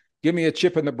 give me a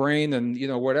chip in the brain and, you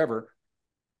know, whatever.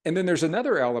 And then there's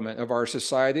another element of our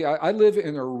society. I live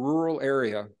in a rural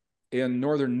area in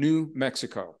northern New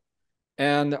Mexico,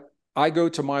 and I go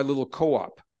to my little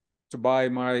co-op to buy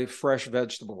my fresh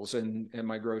vegetables and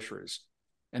my groceries.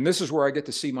 And this is where I get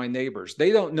to see my neighbors.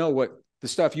 They don't know what the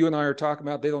stuff you and I are talking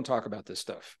about. They don't talk about this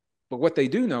stuff. But what they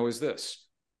do know is this.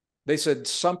 They said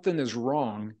something is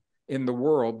wrong in the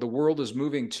world. The world is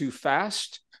moving too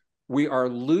fast. We are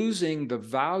losing the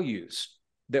values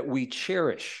that we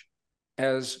cherish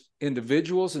as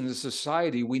individuals in the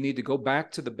society. We need to go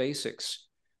back to the basics.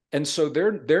 And so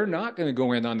they're not going to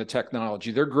go in on the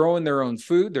technology. They're growing their own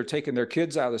food. They're taking their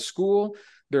kids out of school.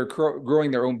 They're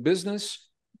growing their own business.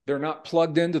 They're not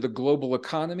plugged into the global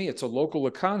economy. It's a local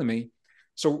economy.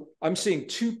 So I'm seeing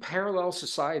two parallel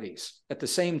societies at the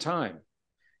same time.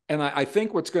 And I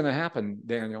think what's going to happen,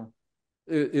 Daniel,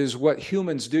 is what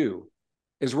humans do,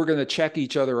 is we're going to check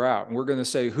each other out. And we're going to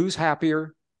say, who's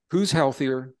happier, who's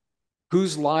healthier,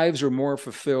 whose lives are more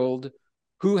fulfilled,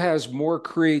 who has more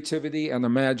creativity and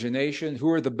imagination, who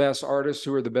are the best artists,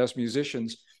 who are the best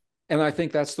musicians. And I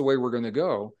think that's the way we're going to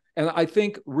go. And I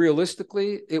think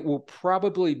realistically, it will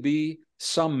probably be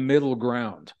some middle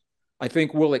ground. I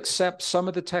think we'll accept some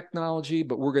of the technology,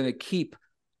 but we're going to keep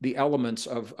the elements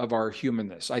of our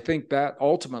humanness. I think that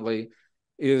ultimately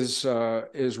is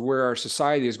where our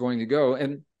society is going to go.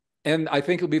 And I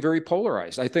think it'll be very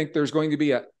polarized. I think there's going to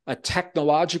be a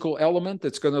technological element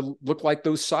that's going to look like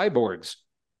those cyborgs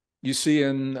you see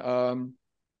in,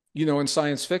 in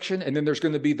science fiction. And then there's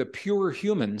going to be the pure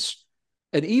humans.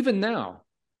 And even now,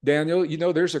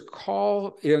 Daniel, there's a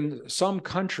call in some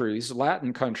countries,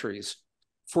 Latin countries,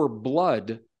 for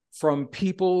blood from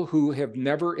people who have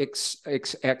never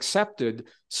accepted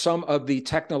some of the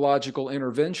technological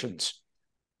interventions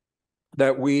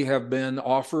that we have been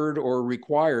offered or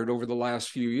required over the last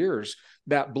few years.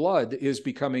 That blood is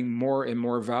becoming more and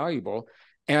more valuable,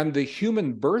 and the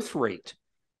human birth rate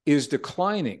is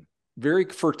declining.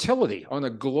 Fertility on a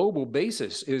global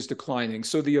basis is declining.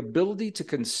 So the ability to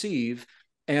conceive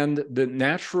and the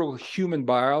natural human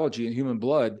biology and human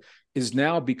blood is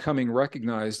now becoming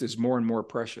recognized as more and more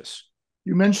precious.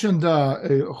 You mentioned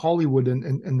Hollywood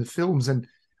and the films and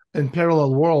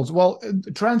parallel worlds. Well,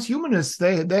 transhumanists,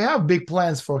 they have big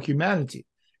plans for humanity.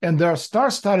 And their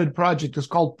star-studded project is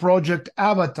called Project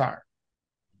Avatar.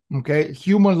 Okay,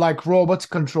 human-like robots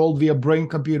controlled via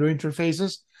brain-computer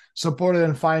interfaces, supported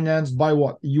and financed by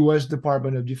what? U.S.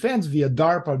 Department of Defense, via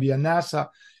DARPA, via NASA,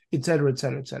 et cetera, et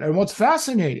cetera, et cetera. And what's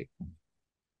fascinating,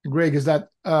 Greg, is that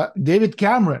David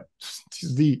Cameron,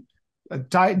 the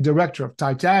director of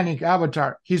Titanic,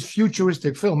 Avatar, his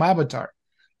futuristic film Avatar,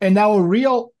 and now a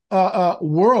real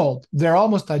world, they're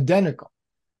almost identical.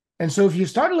 And so if you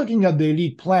start looking at the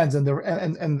elite plans and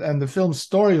the film's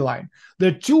storyline,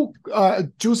 they're too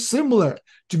similar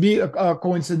to be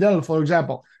coincidental. For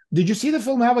example, did you see the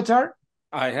film Avatar?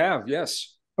 I have,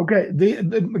 yes. Okay,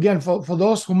 again, for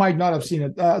those who might not have seen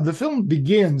it, the film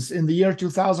begins in the year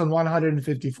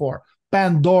 2154.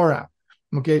 Pandora,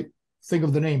 okay, think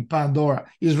of the name Pandora,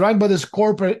 is run by this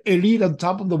corporate elite on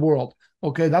top of the world.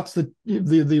 Okay, that's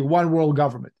the one world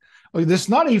government. Okay, this is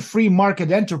not a free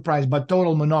market enterprise, but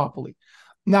total monopoly.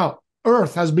 Now,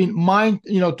 Earth has been mined,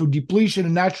 to depletion,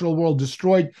 and natural world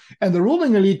destroyed, and the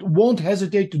ruling elite won't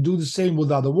hesitate to do the same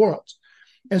with other worlds.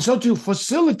 And so, to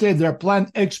facilitate their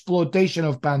planned exploitation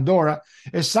of Pandora,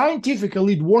 a scientific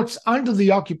elite works under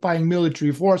the occupying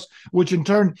military force, which in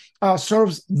turn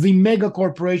serves the mega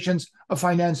corporations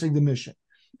financing the mission.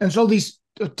 And so, these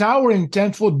towering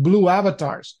 10-foot blue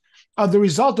avatars are the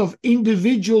result of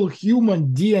individual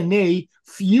human DNA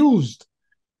fused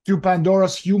to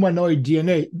Pandora's humanoid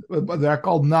DNA. They're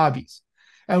called Navis.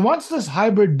 And once this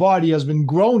hybrid body has been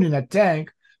grown in a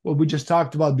tank, what we just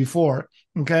talked about before,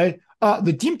 okay,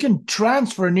 the team can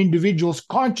transfer an individual's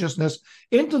consciousness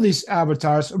into these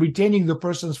avatars, retaining the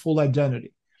person's full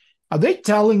identity. Are they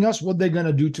telling us what they're going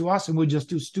to do to us, and we're just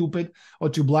too stupid or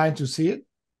too blind to see it?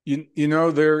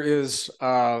 There is.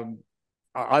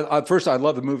 First, I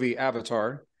love the movie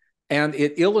Avatar, and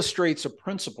it illustrates a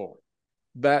principle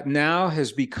that now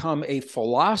has become a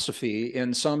philosophy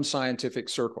in some scientific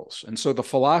circles. And so the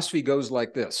philosophy goes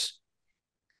like this: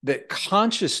 that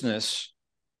consciousness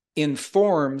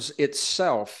informs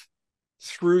itself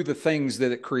through the things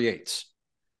that it creates.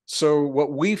 So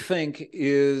what we think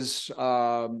is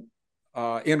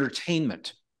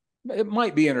entertainment, it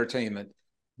might be entertainment,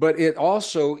 but it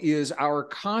also is our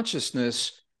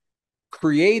consciousness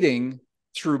creating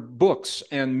through books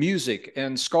and music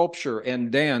and sculpture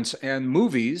and dance and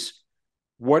movies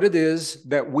what it is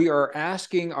that we are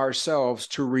asking ourselves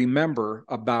to remember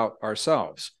about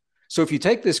ourselves. So if you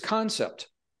take this concept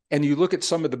and you look at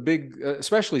some of the big,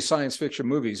 especially science fiction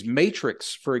movies,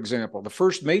 Matrix, for example, the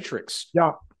first Matrix.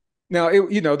 Yeah. Now,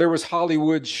 there was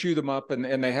Hollywood shoot them up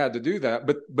and they had to do that.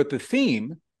 But the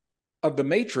theme of the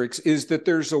Matrix is that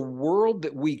there's a world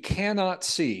that we cannot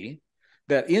see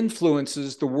that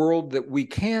influences the world that we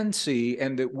can see,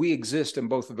 and that we exist in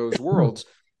both of those worlds.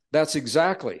 That's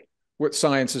exactly what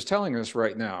science is telling us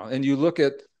right now. And you look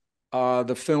at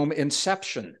the film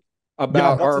Inception,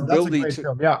 about our ability to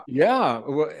film.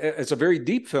 It's a very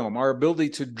deep film, our ability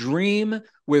to dream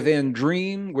within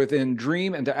dream within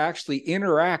dream, and to actually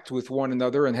interact with one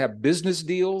another and have business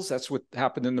deals. That's what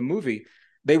happened in the movie.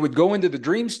 They would go into the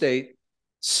dream state,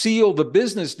 seal the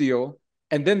business deal,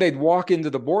 and then they'd walk into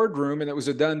the boardroom and it was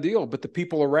a done deal, but the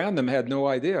people around them had no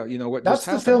idea, what that's just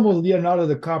happened. That's the film with Leonardo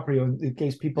DiCaprio, in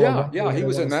case people he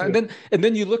was in that. And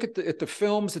then you look at the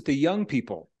films that the young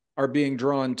people are being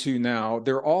drawn to now.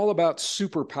 They're all about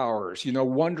superpowers,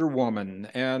 Wonder Woman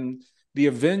and the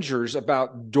Avengers,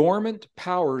 about dormant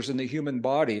powers in the human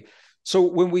body. So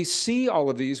when we see all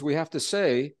of these, we have to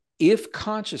say, if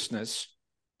consciousness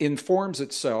informs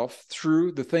itself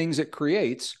through the things it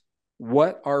creates,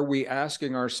 what are we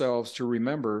asking ourselves to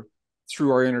remember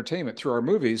through our entertainment, through our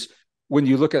movies? When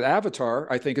you look at Avatar,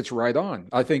 I think it's right on.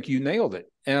 I think you nailed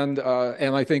it. And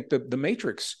I think the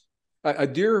Matrix. A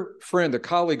dear friend, a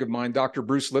colleague of mine, Dr.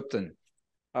 Bruce Lipton,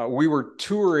 we were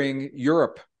touring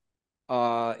Europe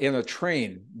in a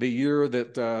train the year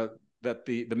that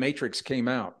the Matrix came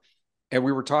out, and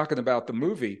we were talking about the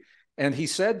movie. And he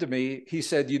said to me,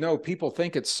 people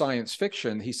think it's science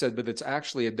fiction. He said, but it's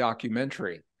actually a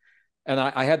documentary. And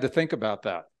I had to think about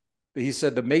that. He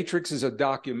said, the Matrix is a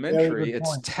documentary.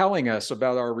 It's telling us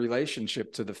about our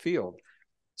relationship to the field.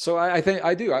 So I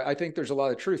think there's a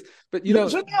lot of truth. But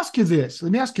let me ask you this.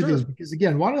 Because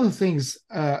again, one of the things,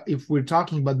 if we're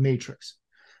talking about Matrix,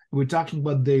 we're talking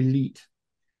about the elite.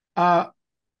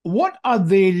 What are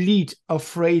the elite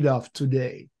afraid of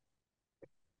today?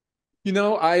 I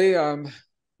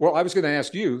was going to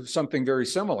ask you something very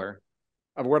similar.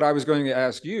 What I was going to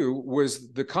ask you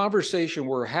was, the conversation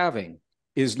we're having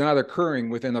is not occurring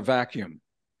within a vacuum.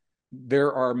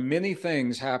 There are many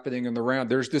things happening in the round.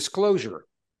 There's disclosure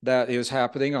that is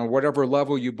happening on whatever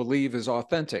level you believe is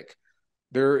authentic.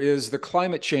 There is the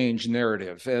climate change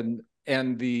narrative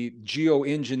and the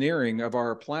geoengineering of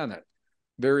our planet.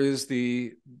 There is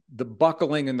the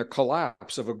buckling and the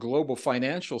collapse of a global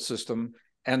financial system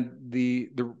and the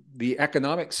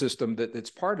economic system that's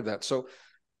part of that.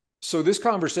 So this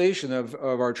conversation of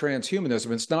our transhumanism,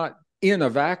 it's not in a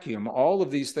vacuum. All of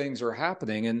these things are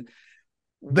happening, and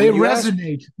they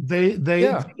resonate.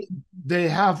 They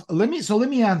have. Let me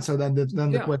answer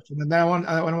the question, and then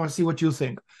I want to see what you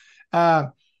think.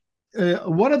 What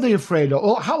are they afraid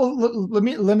of?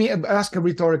 Let me ask a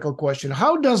rhetorical question.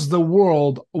 How does the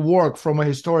world work from a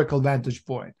historical vantage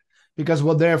point? Because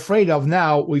what they're afraid of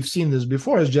now, we've seen this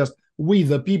before, is just we,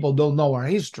 the people, don't know our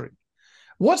history.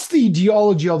 What's the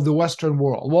ideology of the Western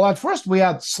world? Well, at first we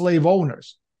had slave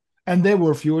owners, and they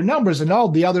were few in numbers, and all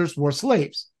the others were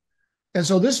slaves. And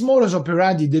so this modus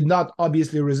operandi did not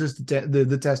obviously resist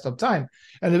the test of time.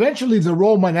 And eventually the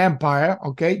Roman Empire,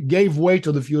 okay, gave way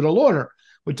to the feudal order.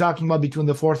 We're talking about between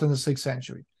the 4th and the 6th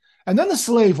century. And then the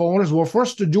slave owners were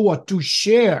forced to do what? To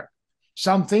share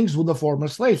some things with the former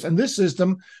slaves. And this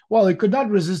system, well, it could not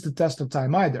resist the test of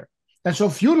time either. And so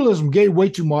feudalism gave way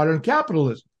to modern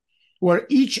capitalism, where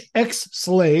each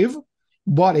ex-slave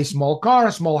bought a small car,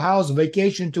 a small house, a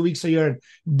vacation 2 weeks a year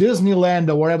in Disneyland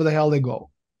or wherever the hell they go.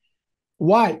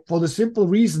 Why? For the simple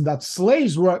reason that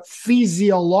slaves were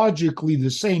physiologically the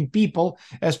same people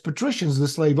as patricians, the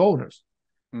slave owners.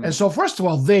 And so, first of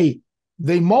all, they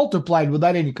multiplied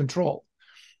without any control.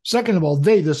 Second of all,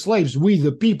 they, the slaves, we,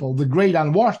 the people, the great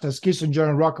unwashed, as Kissinger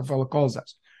and Rockefeller calls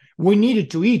us, we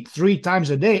needed to eat 3 times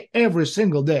a day, every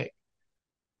single day.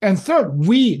 And third,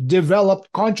 we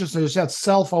developed consciousness, had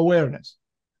self-awareness.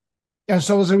 And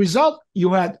so as a result,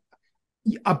 you had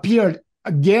appeared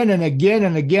again and again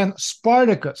and again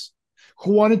Spartacus,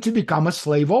 who wanted to become a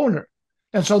slave owner.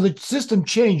 And so the system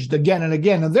changed again and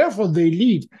again. And therefore, the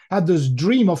elite had this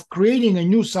dream of creating a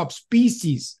new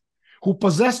subspecies who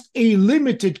possessed a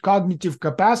limited cognitive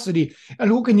capacity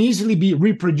and who can easily be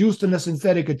reproduced in a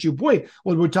synthetic or cheap way,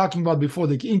 what we're talking about before,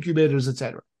 the incubators,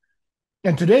 etc.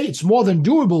 And today, it's more than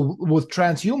doable with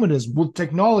transhumanism, with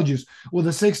technologies, with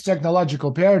the 6th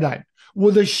technological paradigm.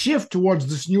 With a shift towards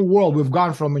this new world, we've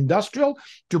gone from industrial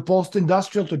to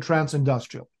post-industrial to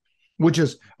trans-industrial, which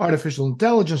is artificial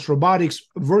intelligence, robotics,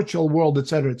 virtual world, et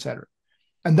cetera, et cetera.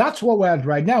 And that's what we're at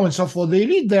right now. And so for the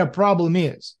elite, their problem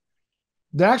is,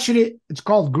 it's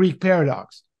called Greek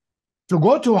paradox. To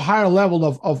go to a higher level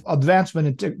of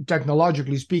advancement, and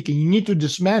technologically speaking, you need to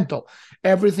dismantle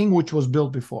everything which was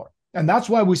built before. And that's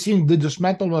why we're seeing the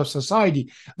dismantling of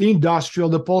society, the industrial,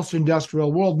 the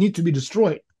post-industrial world need to be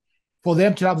destroyed for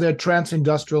them to have their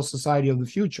trans-industrial society of the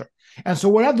future. And so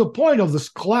we're at the point of this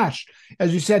clash.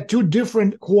 As you said,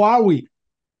 who are we?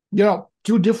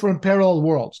 Two different parallel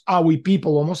worlds. Are we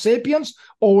people, Homo sapiens,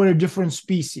 or we're a different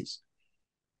species?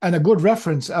 And a good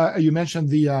reference, you mentioned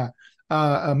the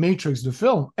Matrix, the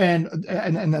film. And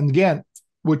again,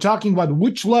 we're talking about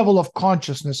which level of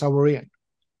consciousness are we in?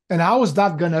 And how is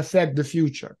that going to affect the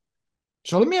future?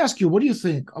 So let me ask you, what do you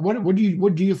think? What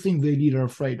do you think the elite are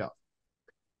afraid of?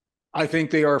 I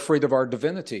think they are afraid of our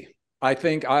divinity. I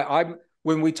think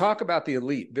when we talk about the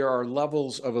elite, there are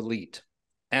levels of elite,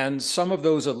 and some of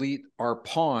those elite are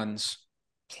pawns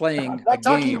playing a game.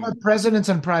 Talking about presidents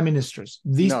and prime ministers.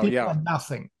 These people are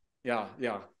nothing. Yeah.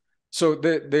 So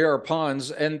they are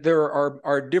pawns, and there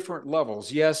are different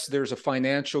levels. Yes, there's a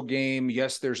financial game.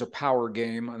 Yes, there's a power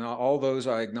game, and all those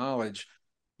I acknowledge.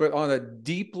 But on a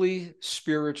deeply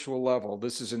spiritual level,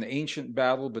 this is an ancient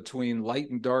battle between light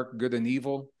and dark, good and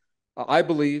evil. I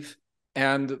believe,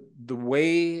 and the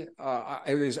way it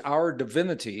is our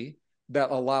divinity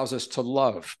that allows us to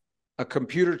love. A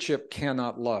computer chip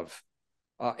cannot love.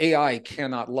 AI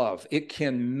cannot love. It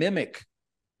can mimic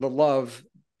the love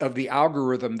of the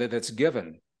algorithm that it's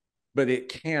given, but it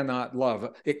cannot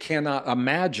love. It cannot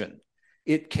imagine.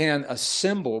 It can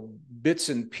assemble bits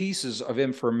and pieces of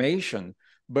information,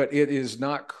 but it is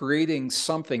not creating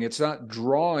something. It's not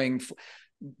drawing.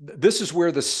 This is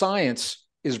where the science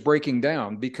is breaking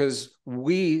down, because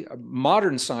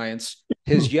modern science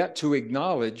has yet to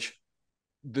acknowledge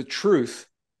the truth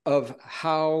of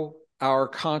how our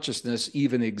consciousness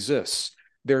even exists.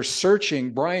 They're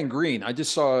searching. Brian Greene, I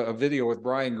just saw a video with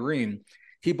Brian Greene.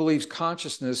 He believes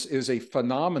consciousness is a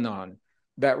phenomenon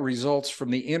that results from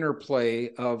the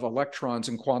interplay of electrons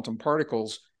and quantum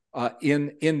particles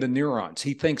in the neurons.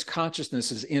 He thinks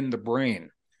consciousness is in the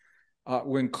brain,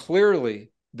 when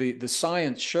clearly the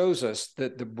science shows us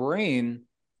that the brain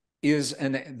is,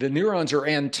 and the neurons are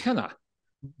antenna,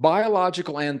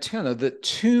 biological antenna that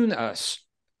tune us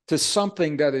to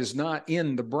something that is not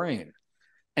in the brain.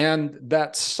 And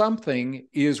that something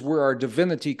is where our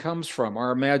divinity comes from,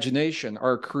 our imagination,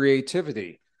 our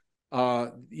creativity,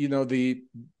 our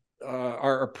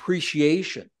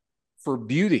appreciation for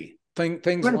beauty, things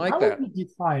like that.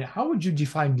 How would you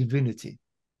define divinity?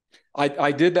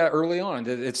 I did that early on.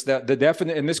 It's that the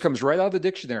definite, and this comes right out of the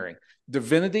dictionary.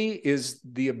 Divinity is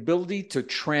the ability to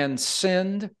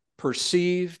transcend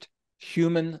perceived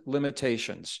human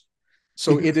limitations.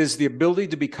 So it is the ability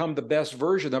to become the best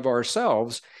version of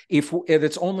ourselves. If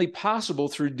it's only possible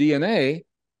through DNA,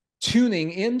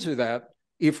 tuning into that.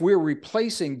 If we're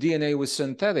replacing DNA with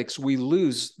synthetics, we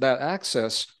lose that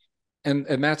access, and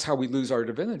that's how we lose our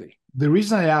divinity. The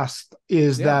reason I asked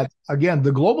is that, again,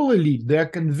 the global elite, they're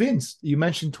convinced, you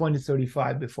mentioned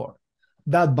 2035 before,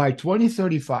 that by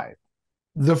 2035,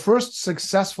 the first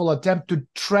successful attempt to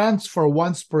transfer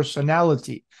one's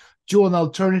personality to an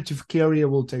alternative carrier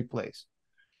will take place.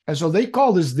 And so they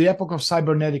call this the epoch of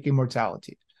cybernetic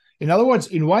immortality. In other words,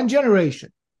 in one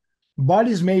generation,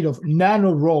 bodies made of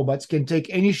nanorobots can take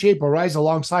any shape or rise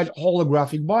alongside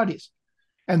holographic bodies.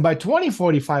 And by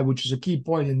 2045, which is a key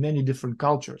point in many different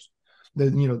cultures,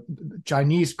 the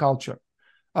Chinese culture,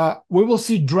 we will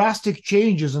see drastic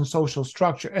changes in social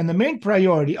structure. And the main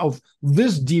priority of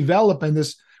this development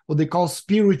is what they call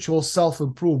spiritual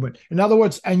self-improvement. In other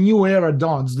words, a new era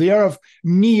dawns, the era of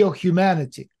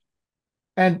neo-humanity.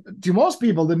 And to most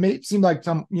people, that may seem like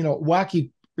some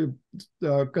wacky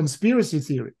conspiracy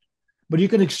theory, but you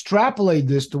can extrapolate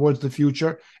this towards the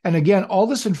future. And again, all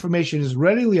this information is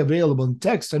readily available in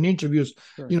text and interviews.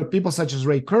 Sure. People such as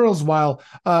Ray Kurzweil,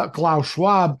 Klaus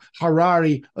Schwab,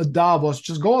 Harari, Davos.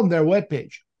 Just go on their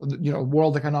webpage,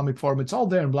 World Economic Forum. It's all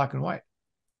there in black and white.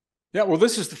 Yeah, well,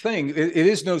 this is the thing. It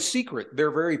is no secret.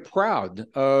 They're very proud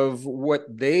of what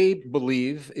they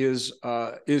believe is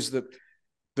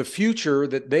the future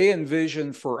that they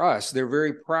envision for us. They're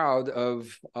very proud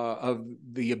of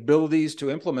the abilities to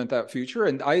implement that future.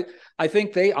 And I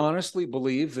think they honestly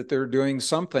believe that they're doing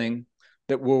something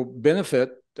that will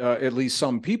benefit at least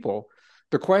some people.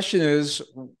 The question is,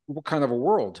 what kind of a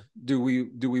world do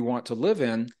we want to live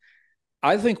in?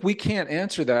 I think we can't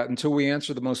answer that until we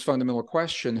answer the most fundamental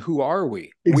question: who are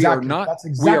we? Exactly. We are not. That's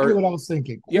exactly what I was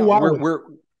thinking. Yeah,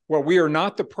 we are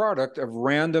not the product of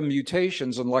random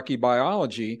mutations and lucky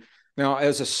biology. Now,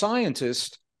 as a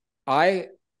scientist,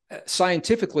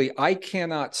 scientifically, I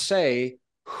cannot say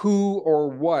who or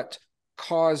what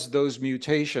caused those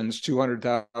mutations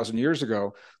 200,000 years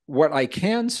ago. What I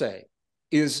can say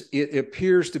is it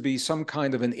appears to be some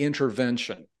kind of an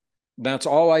intervention. That's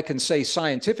all I can say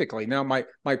scientifically. Now,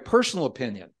 my personal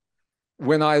opinion,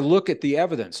 when I look at the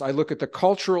evidence, I look at the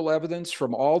cultural evidence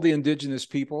from all the indigenous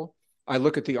people. I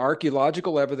look at the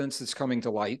archaeological evidence that's coming to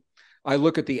light. I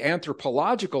look at the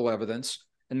anthropological evidence.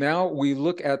 And now we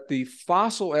look at the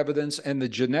fossil evidence and the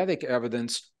genetic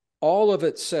evidence. All of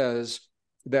it says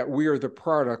that we are the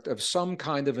product of some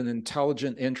kind of an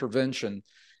intelligent intervention.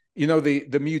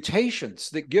 The mutations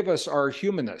that give us our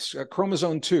humanness,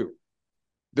 chromosome 2,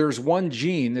 there's one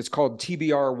gene that's called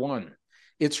TBR1.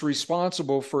 It's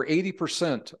responsible for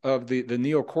 80% of the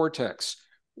neocortex,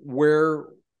 where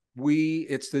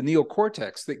it's the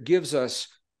neocortex that gives us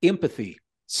empathy,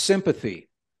 sympathy,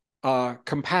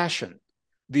 compassion,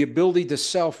 the ability to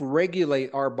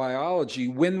self-regulate our biology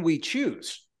when we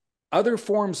choose. Other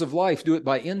forms of life do it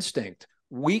by instinct.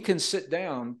 We can sit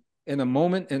down in a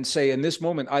moment and say, in this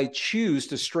moment, I choose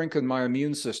to strengthen my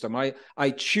immune system. I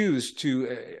choose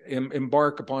to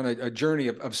embark upon a journey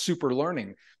of super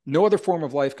learning. No other form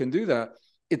of life can do that.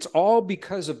 It's all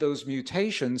because of those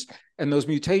mutations, and those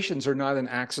mutations are not an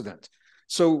accident.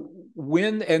 So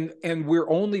and we're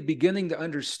only beginning to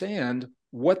understand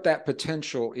what that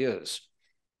potential is.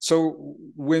 So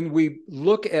when we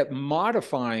look at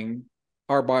modifying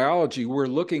our biology, we're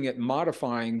looking at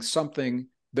modifying something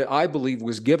that I believe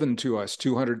was given to us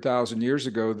 200,000 years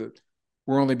ago that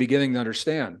we're only beginning to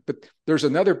understand. But there's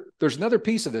another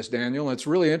piece of this, Daniel, and it's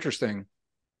really interesting.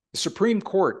 The Supreme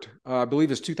Court, I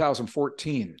believe it's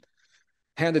 2014,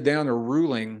 handed down a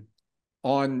ruling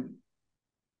on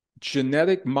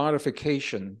genetic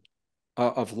modification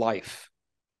of life.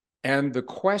 And the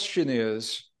question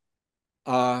is,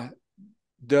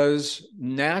 does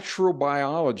natural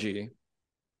biology,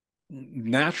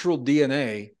 natural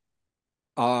DNA,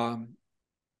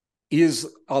 is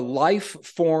a life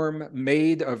form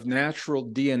made of natural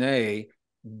DNA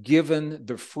given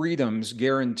the freedoms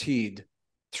guaranteed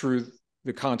through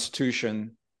the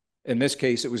Constitution? In this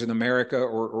case, it was in America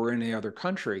or any other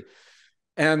country.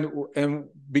 And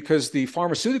because the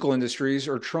pharmaceutical industries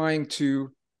are trying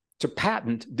to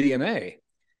patent DNA.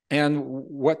 And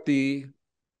what the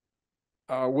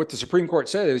Supreme Court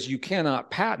said is you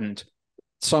cannot patent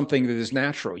something that is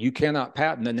natural. You cannot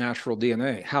patent the natural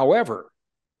DNA. However,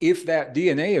 if that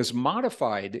DNA is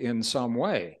modified in some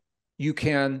way, you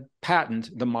can patent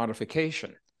the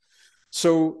modification.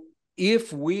 So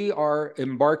if we are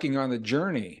embarking on a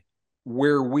journey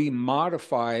where we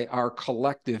modify our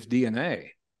collective DNA,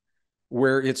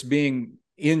 where it's being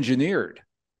engineered,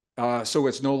 so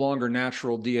it's no longer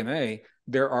natural DNA,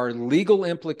 there are legal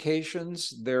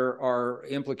implications. There are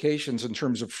implications in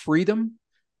terms of freedom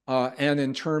and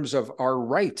in terms of our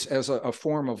rights as a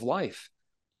form of life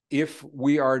if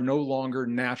we are no longer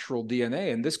natural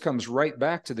DNA. And this comes right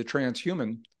back to the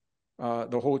transhuman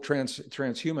the whole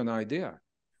transhuman idea.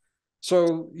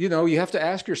 So, you have to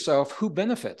ask yourself, who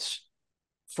benefits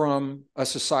from a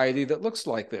society that looks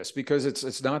like this? Because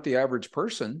it's not the average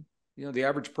person. The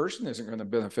average person isn't going to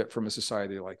benefit from a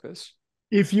society like this.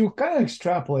 If you kind of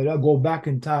extrapolate, I'll go back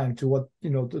in time to what,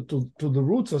 to the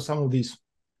roots of some of these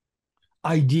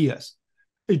ideas.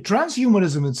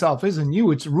 Transhumanism itself isn't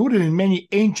new. It's rooted in many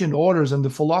ancient orders and the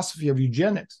philosophy of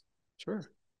eugenics. Sure.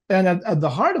 And at the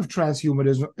heart of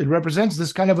transhumanism, it represents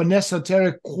this kind of an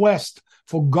esoteric quest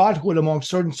for godhood among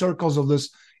certain circles of this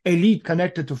elite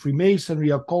connected to Freemasonry,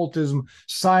 occultism,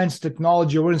 science,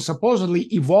 technology, or in supposedly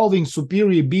evolving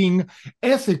superior being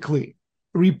ethically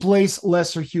replace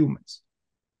lesser humans.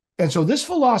 And so this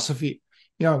philosophy,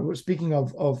 we're speaking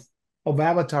of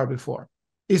Avatar before,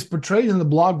 is portrayed in the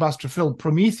blockbuster film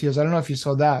Prometheus. I don't know if you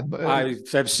saw that, but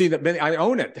I've seen it I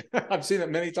own it. I've seen it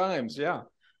many times. Yeah.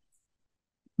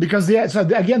 Because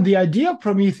the idea of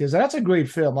Prometheus, that's a great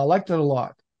film. I liked it a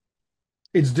lot.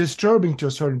 It's disturbing to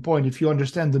a certain point if you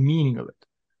understand the meaning of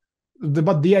it.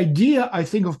 But the idea, I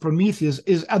think, of Prometheus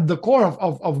is at the core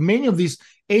of many of these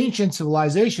ancient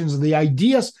civilizations, the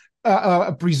ideas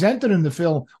presented in the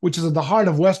film, which is at the heart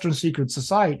of Western secret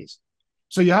societies.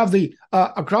 So you have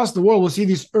across the world, we'll see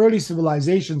these early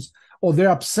civilizations or their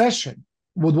obsession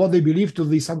with what they believe to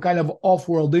be some kind of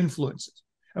off-world influences.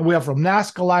 And we have from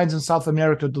Nazca lines in South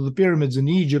America to the pyramids in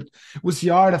Egypt. We see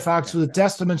artifacts with the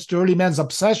testaments to early man's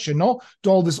obsession, to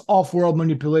all this off-world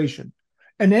manipulation.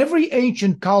 And every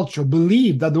ancient culture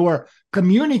believed that they were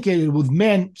communicated with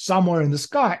men somewhere in the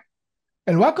sky.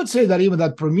 And one could say that even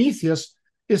that Prometheus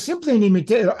is simply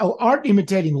an art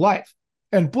imitating life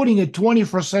and putting a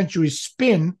 21st century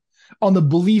spin on the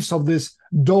beliefs of this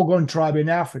Dogon tribe in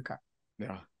Africa.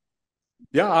 Yeah.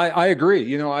 Yeah, I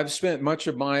agree. I've spent much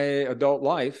of my adult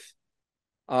life.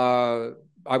 I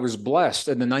was blessed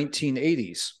in the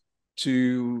 1980s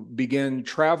to begin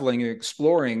traveling and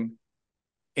exploring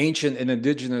ancient and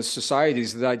indigenous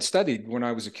societies that I'd studied when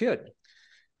I was a kid.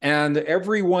 And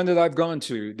every one that I've gone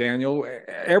to, Daniel,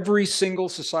 every single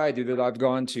society that I've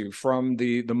gone to, from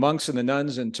the monks and the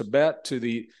nuns in Tibet to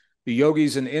the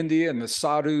yogis in India and the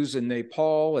sadhus in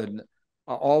Nepal and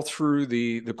all through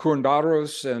the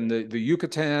Curanderos and the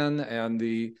Yucatan and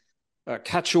the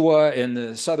Quechua in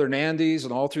the Southern Andes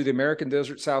and all through the American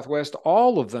Desert Southwest,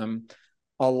 all of them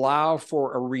allow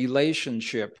for a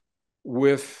relationship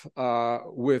with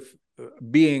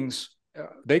beings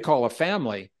they call a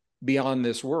family beyond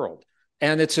this world.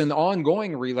 And it's an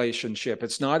ongoing relationship.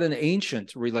 It's not an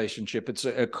ancient relationship. It's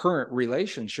a current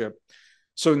relationship.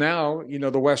 So now,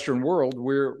 the Western world,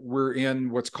 we're in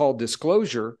what's called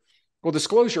disclosure. Well,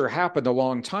 disclosure happened a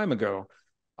long time ago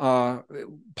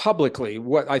publicly.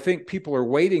 What I think people are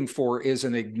waiting for is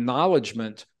an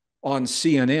acknowledgement on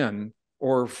CNN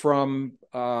or from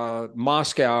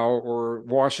Moscow or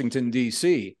Washington,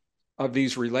 D.C. of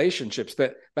these relationships.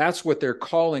 That's what they're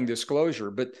calling disclosure.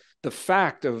 But the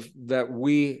fact that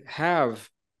we have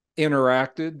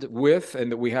interacted with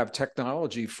and that we have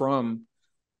technology from,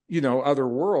 other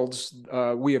worlds,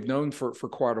 we have known for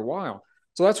quite a while.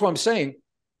 So that's what I'm saying.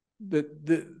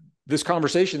 This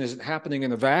conversation isn't happening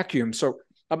in a vacuum. So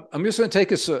I'm just going to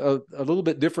take us a little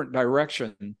bit different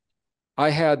direction.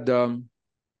 I have a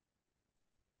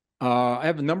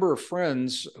number of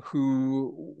friends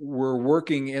who were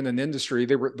working in an industry.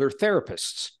 They're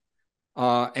therapists,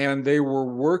 and they were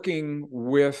working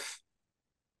with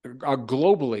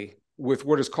globally with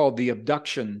what is called the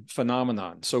abduction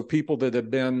phenomenon. So people that have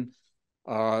been,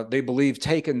 they believe,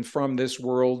 taken from this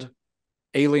world,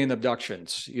 alien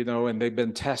abductions, and they've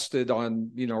been tested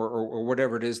on, or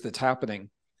whatever it is that's happening.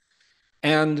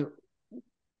 And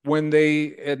when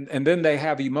and then they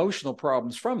have emotional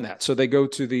problems from that. So they go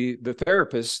to the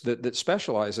therapists that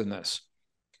specialize in this.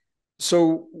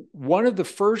 So one of the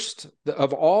first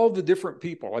of all the different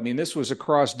people, this was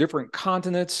across different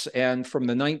continents and from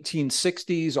the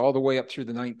 1960s all the way up through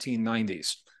the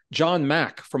 1990s. John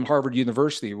Mack from Harvard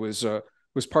University was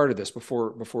part of this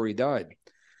before he died.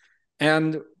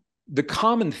 And the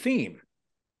common theme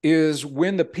is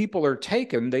when the people are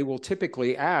taken, they will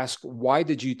typically ask, why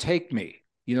did you take me?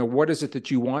 What is it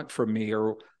that you want from me,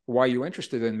 or why are you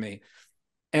interested in me?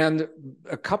 And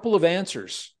a couple of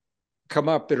answers come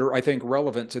up that are, I think,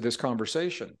 relevant to this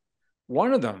conversation.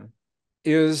 One of them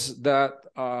is that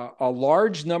a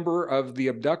large number of the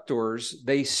abductors,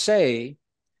 they say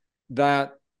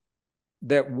that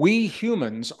we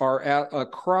humans are at a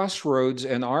crossroads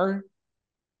in our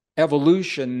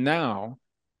evolution now,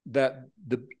 that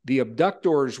the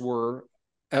abductors were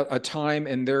at a time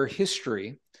in their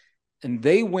history, and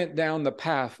they went down the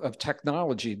path of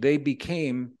technology. They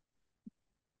became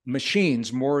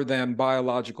machines more than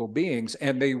biological beings,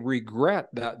 and they regret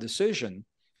that decision.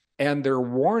 And they're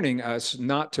warning us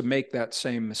not to make that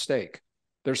same mistake.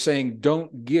 They're saying,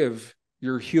 don't give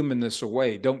your humanness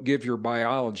away. Don't give your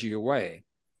biology away.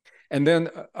 And then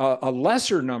a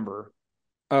lesser number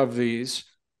of these,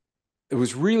 it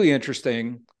was really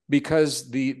interesting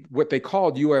because what they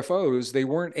called UFOs, they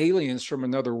weren't aliens from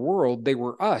another world. They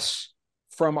were us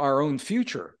from our own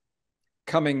future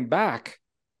coming back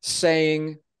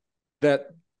saying that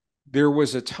there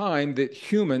was a time that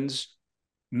humans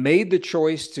made the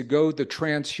choice to go the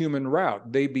transhuman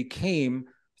route. They became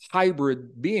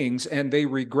hybrid beings and they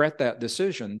regret that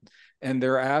decision. And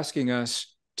they're asking us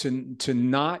to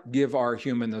not give our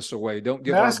humanness away. Don't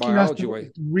give our biology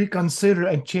away. Reconsider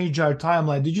and change our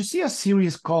timeline. Did you see a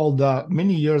series called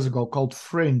many years ago called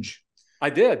Fringe? I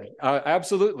did.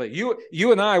 Absolutely.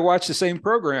 You and I watched the same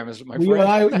program as my friend.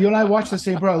 You and I watched the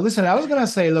same program. Listen, I was going to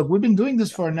say, look, we've been doing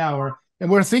this for an hour and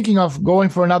we're thinking of going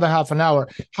for another half an hour.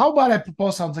 How about I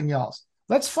propose something else?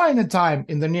 Let's find a time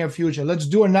in the near future. Let's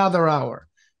do another hour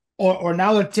or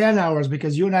another 10 hours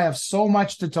because you and I have so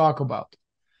much to talk about.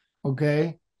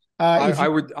 Okay.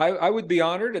 I would be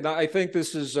honored, and I think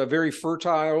this is a very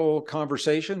fertile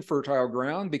conversation, fertile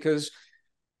ground, because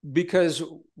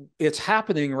it's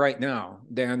happening right now,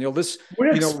 Daniel.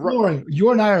 We're exploring.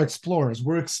 You and I are explorers.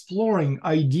 We're exploring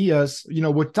ideas.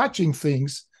 We're touching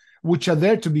things which are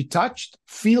there to be touched,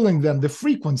 feeling them, the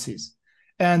frequencies,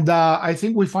 and I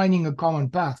think we're finding a common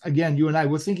path. Again, you and I,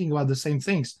 we're thinking about the same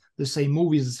things, the same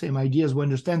movies, the same ideas. We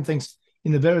understand things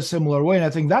in a very similar way, and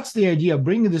I think that's the idea: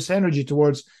 bringing this energy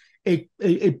towards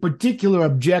a particular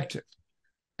objective.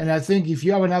 And I think if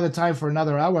you have another time for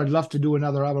another hour, I'd love to do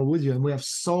another hour with you. And we have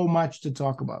so much to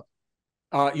talk about.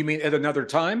 You mean at another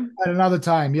time? At another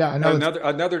time, yeah.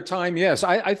 Another time, yes.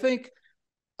 I think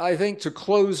to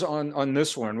close on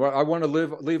this one, well, I want to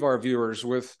leave our viewers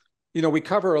with, we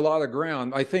cover a lot of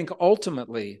ground. I think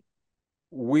ultimately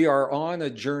we are on a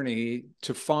journey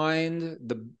to find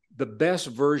the best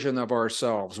version of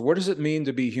ourselves. What does it mean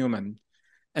to be human?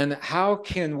 And how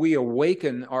can we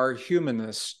awaken our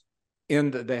humanness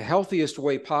in the healthiest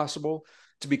way possible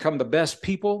to become the best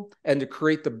people and to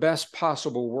create the best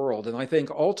possible world? And I think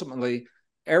ultimately,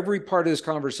 every part of this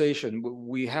conversation,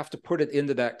 we have to put it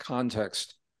into that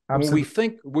context. Absolutely.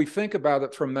 When we think about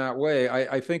it from that way,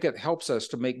 I think it helps us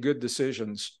to make good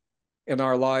decisions in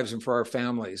our lives and for our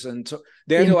families. And so,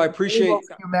 Daniel, I appreciate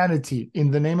humanity,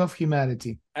 in the name of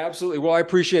humanity. Absolutely. Well, I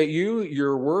appreciate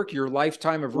your work, your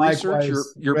lifetime of research,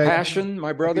 your passion,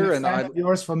 my brother. And I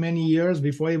yours for many years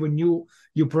before I even knew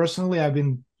you personally. I've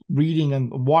been reading and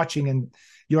watching and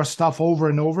your stuff over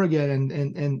and over again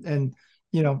and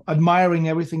admiring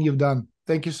everything you've done.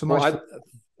 Thank you so much. Well,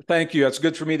 thank you. That's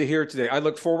good for me to hear today. I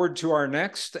look forward to our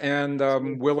next, and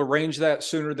we'll arrange that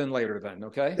sooner than later then,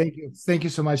 okay? Thank you. Thank you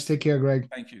so much. Take care, Greg.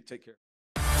 Thank you. Take care.